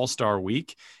post All-Star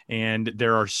week, and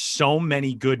there are so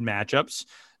many good matchups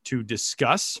to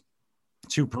discuss,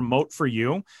 to promote for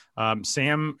you.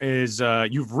 Sam,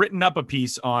 you've written up a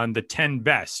piece on the 10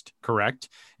 best, correct?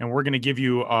 And we're going to give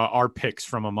you our picks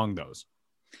from among those.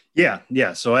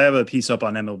 Yeah. So I have a piece up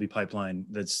on MLB Pipeline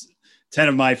that's 10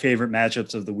 of my favorite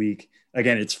matchups of the week.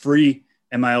 Again, it's free,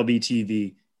 MILB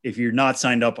TV. If you're not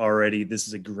signed up already, this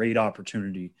is a great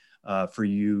opportunity for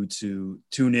you to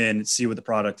tune in, see what the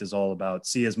product is all about,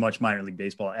 see as much minor league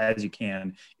baseball as you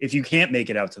can if you can't make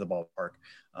it out to the ballpark.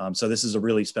 So this is a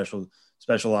really special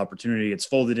opportunity. It's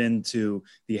folded into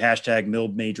the hashtag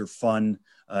Milb Major Fun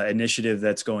initiative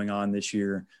that's going on this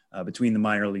year between the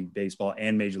minor league baseball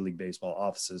and Major League Baseball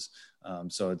offices.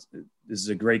 So this is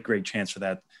a great chance for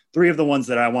that. Three of the ones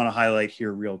that I want to highlight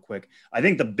here real quick. I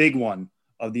think the big one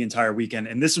of the entire weekend,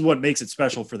 and this is what makes it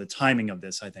special for the timing of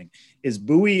this, I think, is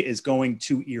Bowie is going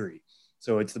to Erie.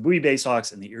 So it's the Bowie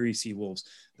Baysox and the Erie Seawolves.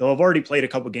 They'll have already played a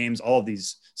couple games. All of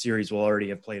these series will already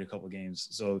have played a couple games.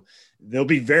 So they'll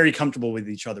be very comfortable with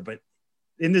each other. But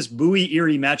in this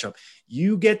Bowie-Erie matchup,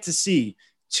 you get to see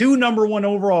two number one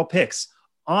overall picks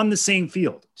on the same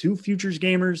field, two futures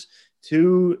gamers,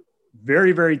 two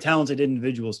very, very talented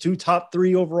individuals, two top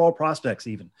three overall prospects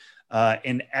even,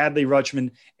 and Adley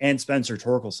Rutschman and Spencer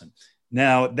Torkelson.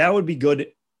 Now, that would be good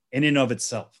in and of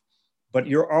itself. But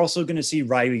you're also going to see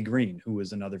Riley Green, who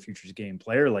is another futures game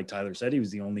player. Like Tyler said, he was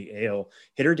the only AL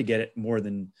hitter to get more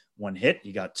than one hit.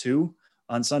 He got two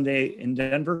on Sunday in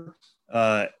Denver.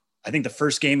 I think the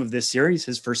first game of this series,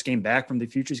 his first game back from the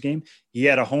futures game, he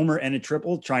had a homer and a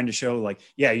triple trying to show like,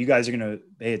 yeah, you guys are going to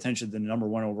pay attention to the number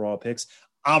one overall picks.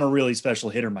 I'm a really special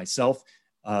hitter myself.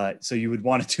 So you would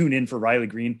want to tune in for Riley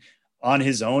Green on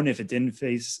his own if it didn't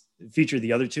feature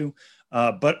the other two.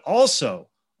 But also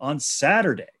on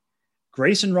Saturday,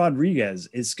 Grayson Rodriguez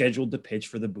is scheduled to pitch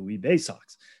for the Bowie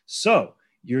Baysox. So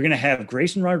you're going to have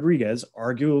Grayson Rodriguez,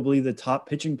 arguably the top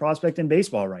pitching prospect in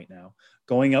baseball right now,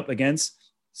 going up against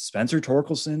Spencer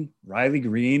Torkelson, Riley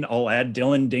Green. I'll add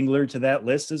Dylan Dingler to that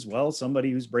list as well.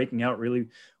 Somebody who's breaking out really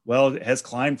well, has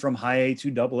climbed from high A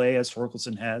to double A as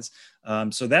Torkelson has.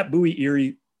 So that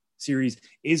Bowie-Erie series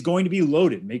is going to be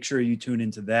loaded. Make sure you tune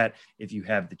into that if you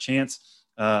have the chance.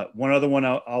 One other one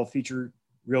I'll feature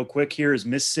real quick here is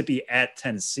Mississippi at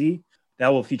Tennessee. That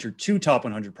will feature two top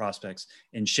 100 prospects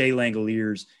in Shea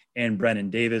Langoliers and Brennan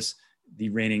Davis, the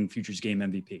reigning futures game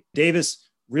MVP. Davis,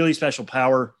 really special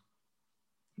power.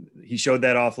 He showed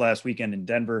that off last weekend in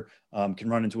Denver, can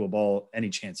run into a ball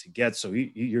any chance he gets. So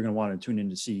you're going to want to tune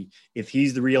in to see if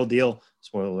he's the real deal.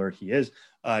 Spoiler alert, he is.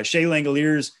 Shea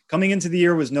Langoliers coming into the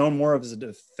year was known more as a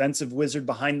defensive wizard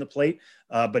behind the plate,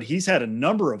 but he's had a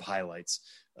number of highlights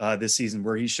this season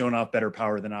where he's shown off better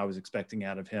power than I was expecting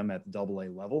out of him at the double A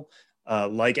level.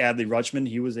 Like Adley Rutschman,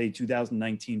 he was a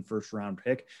 2019 first round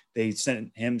pick. They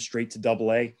sent him straight to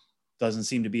double A. Doesn't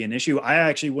seem to be an issue. I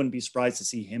actually wouldn't be surprised to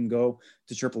see him go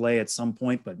to triple A at some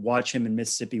point, but watch him in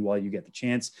Mississippi while you get the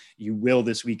chance. You will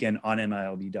this weekend on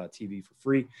MILB.TV for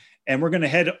free. And we're going to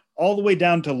head all the way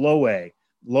down to low A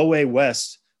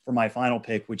West for my final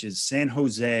pick, which is San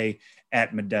Jose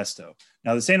at Modesto.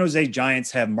 Now, the San Jose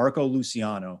Giants have Marco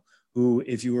Luciano, who,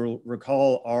 if you will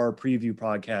recall our preview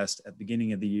podcast at the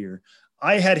beginning of the year,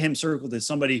 I had him circled as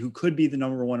somebody who could be the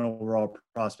number one overall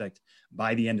prospect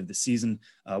by the end of the season.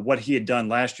 What he had done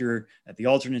last year at the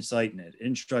alternate site and at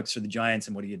Instructs for the Giants,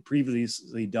 and what he had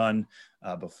previously done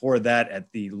before that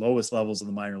at the lowest levels of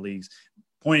the minor leagues,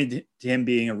 pointed to him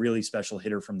being a really special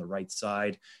hitter from the right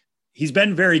side. He's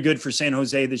been very good for San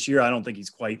Jose this year. I don't think he's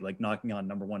quite like knocking on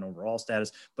number one overall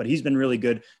status, but he's been really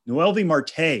good. Noelvi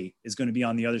Marte is going to be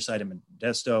on the other side of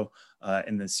Modesto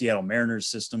in the Seattle Mariners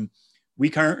system. We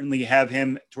currently have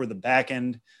him toward the back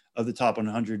end of the top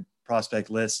 100 prospect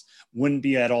list. Wouldn't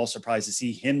be at all surprised to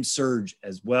see him surge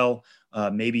as well,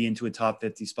 maybe into a top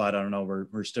 50 spot. I don't know.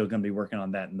 We're still going to be working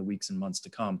on that in the weeks and months to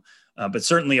come. But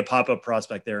certainly a pop-up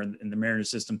prospect there in the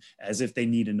Mariners system, as if they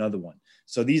need another one.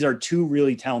 So these are two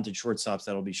really talented shortstops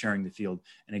that will be sharing the field.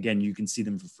 And again, you can see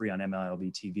them for free on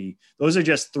MILB TV. Those are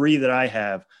just three that I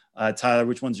have. Tyler,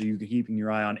 which ones are you keeping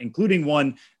your eye on, including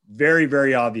one very,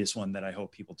 very obvious one that I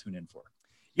hope people tune in for?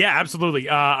 Yeah, absolutely.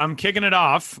 I'm kicking it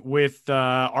off with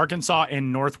Arkansas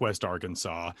and Northwest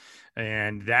Arkansas.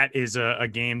 And that is a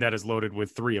game that is loaded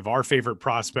with three of our favorite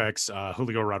prospects.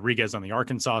 Julio Rodriguez on the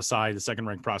Arkansas side, the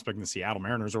second-ranked prospect in the Seattle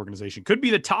Mariners organization. Could be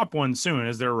the top one soon,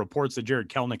 as there are reports that Jared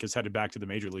Kelenic is headed back to the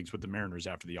major leagues with the Mariners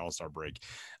after the All-Star break.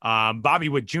 Bobby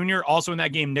Witt Jr. also in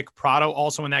that game. Nick Pratto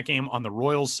also in that game on the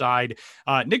Royals side.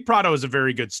 Nick Pratto is a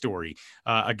very good story.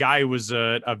 A guy who was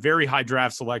a very high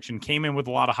draft selection, came in with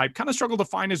a lot of hype, kind of struggled to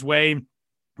find his way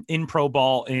in pro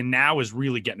ball, and now is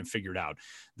really getting it figured out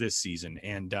this season,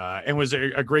 and was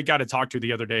a great guy to talk to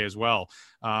the other day as well.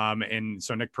 And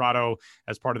so Nick Pratto,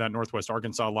 as part of that Northwest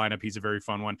Arkansas lineup, he's a very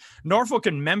fun one. Norfolk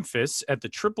and Memphis at the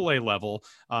AAA level,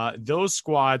 those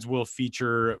squads will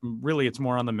feature, really it's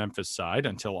more on the Memphis side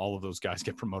until all of those guys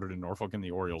get promoted in Norfolk in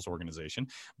the Orioles organization.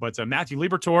 But Matthew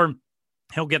Liberatore,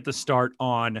 he'll get the start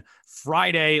on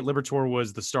Friday. Liberatore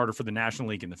was the starter for the National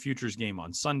League in the Futures game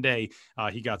on Sunday.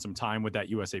 He got some time with that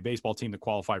USA baseball team that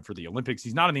qualified for the Olympics.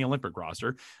 He's not in the Olympic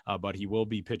roster, but he will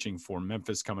be pitching for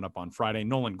Memphis coming up on Friday.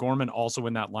 Nolan Gorman also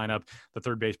in that lineup, the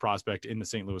third base prospect in the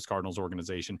St. Louis Cardinals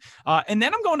organization. And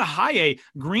then I'm going to high A,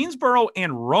 Greensboro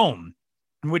and Rome,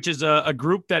 which is a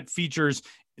group that features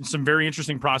some very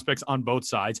interesting prospects on both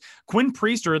sides. Quinn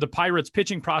Priester, the Pirates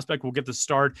pitching prospect, will get the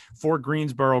start for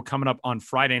Greensboro coming up on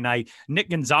Friday night. Nick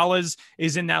Gonzalez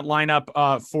is in that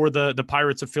lineup for the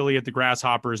Pirates affiliate, the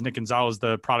Grasshoppers. Nick Gonzalez,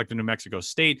 the product of New Mexico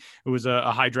State, who was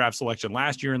a high draft selection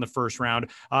last year in the first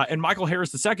round. And Michael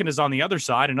Harris II is on the other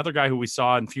side, another guy who we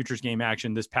saw in Futures game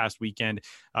action this past weekend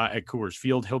at Coors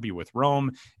Field. He'll be with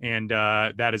Rome, and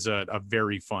that is a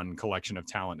very fun collection of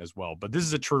talent as well. But this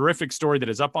is a terrific story that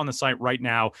is up on the site right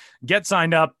now. Get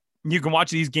signed up. You can watch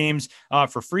these games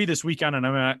for free this weekend on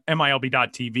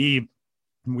MILB.TV.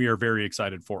 We are very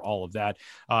excited for all of that.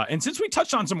 And since we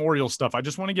touched on some Orioles stuff, I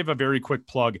just want to give a very quick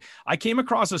plug. I came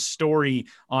across a story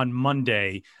on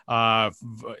Monday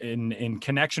in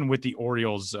connection with the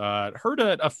Orioles. Heard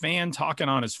a fan talking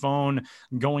on his phone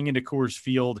going into Coors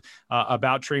Field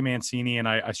about Trey Mancini, and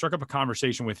I struck up a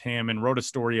conversation with him and wrote a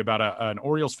story about an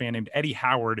Orioles fan named Eddie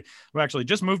Howard, who actually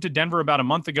just moved to Denver about a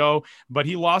month ago, but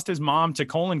he lost his mom to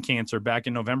colon cancer back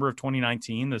in November of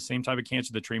 2019, the same type of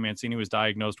cancer that Trey Mancini was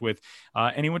diagnosed with.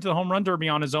 And he went to the Home Run Derby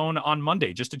on his own on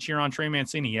Monday just to cheer on Trey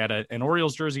Mancini. He had an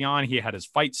Orioles jersey on. He had his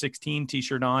Fight 16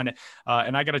 t-shirt on.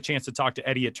 And I got a chance to talk to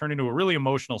Eddie. It turned into a really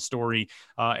emotional story,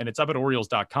 and it's up at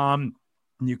Orioles.com.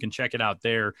 You can check it out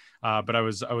there. But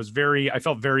I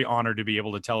felt very honored to be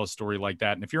able to tell a story like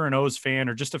that. And if you're an O's fan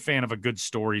or just a fan of a good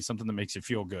story, something that makes you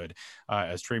feel good,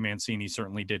 as Trey Mancini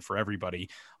certainly did for everybody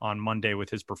on Monday with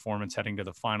his performance heading to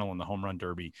the final in the Home Run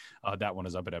Derby, that one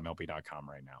is up at MLB.com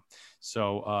right now.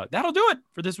 So that'll do it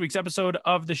for this week's episode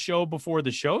of the Show Before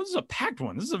the Show. This is a packed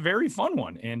one. This is a very fun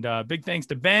one. And big thanks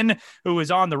to Ben, who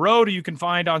is on the road, who you can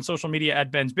find on social media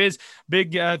at Ben's Biz.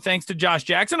 Big thanks to Josh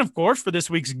Jackson, of course, for this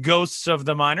week's Ghosts of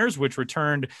the Minors, which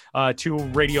returned to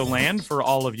Radio Land for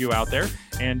all of you out there.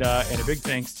 And a big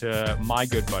thanks to my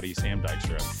good buddy, Sam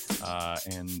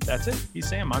Dykstra. And that's it. He's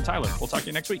Sam. I'm Tyler. We'll talk to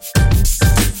you next week.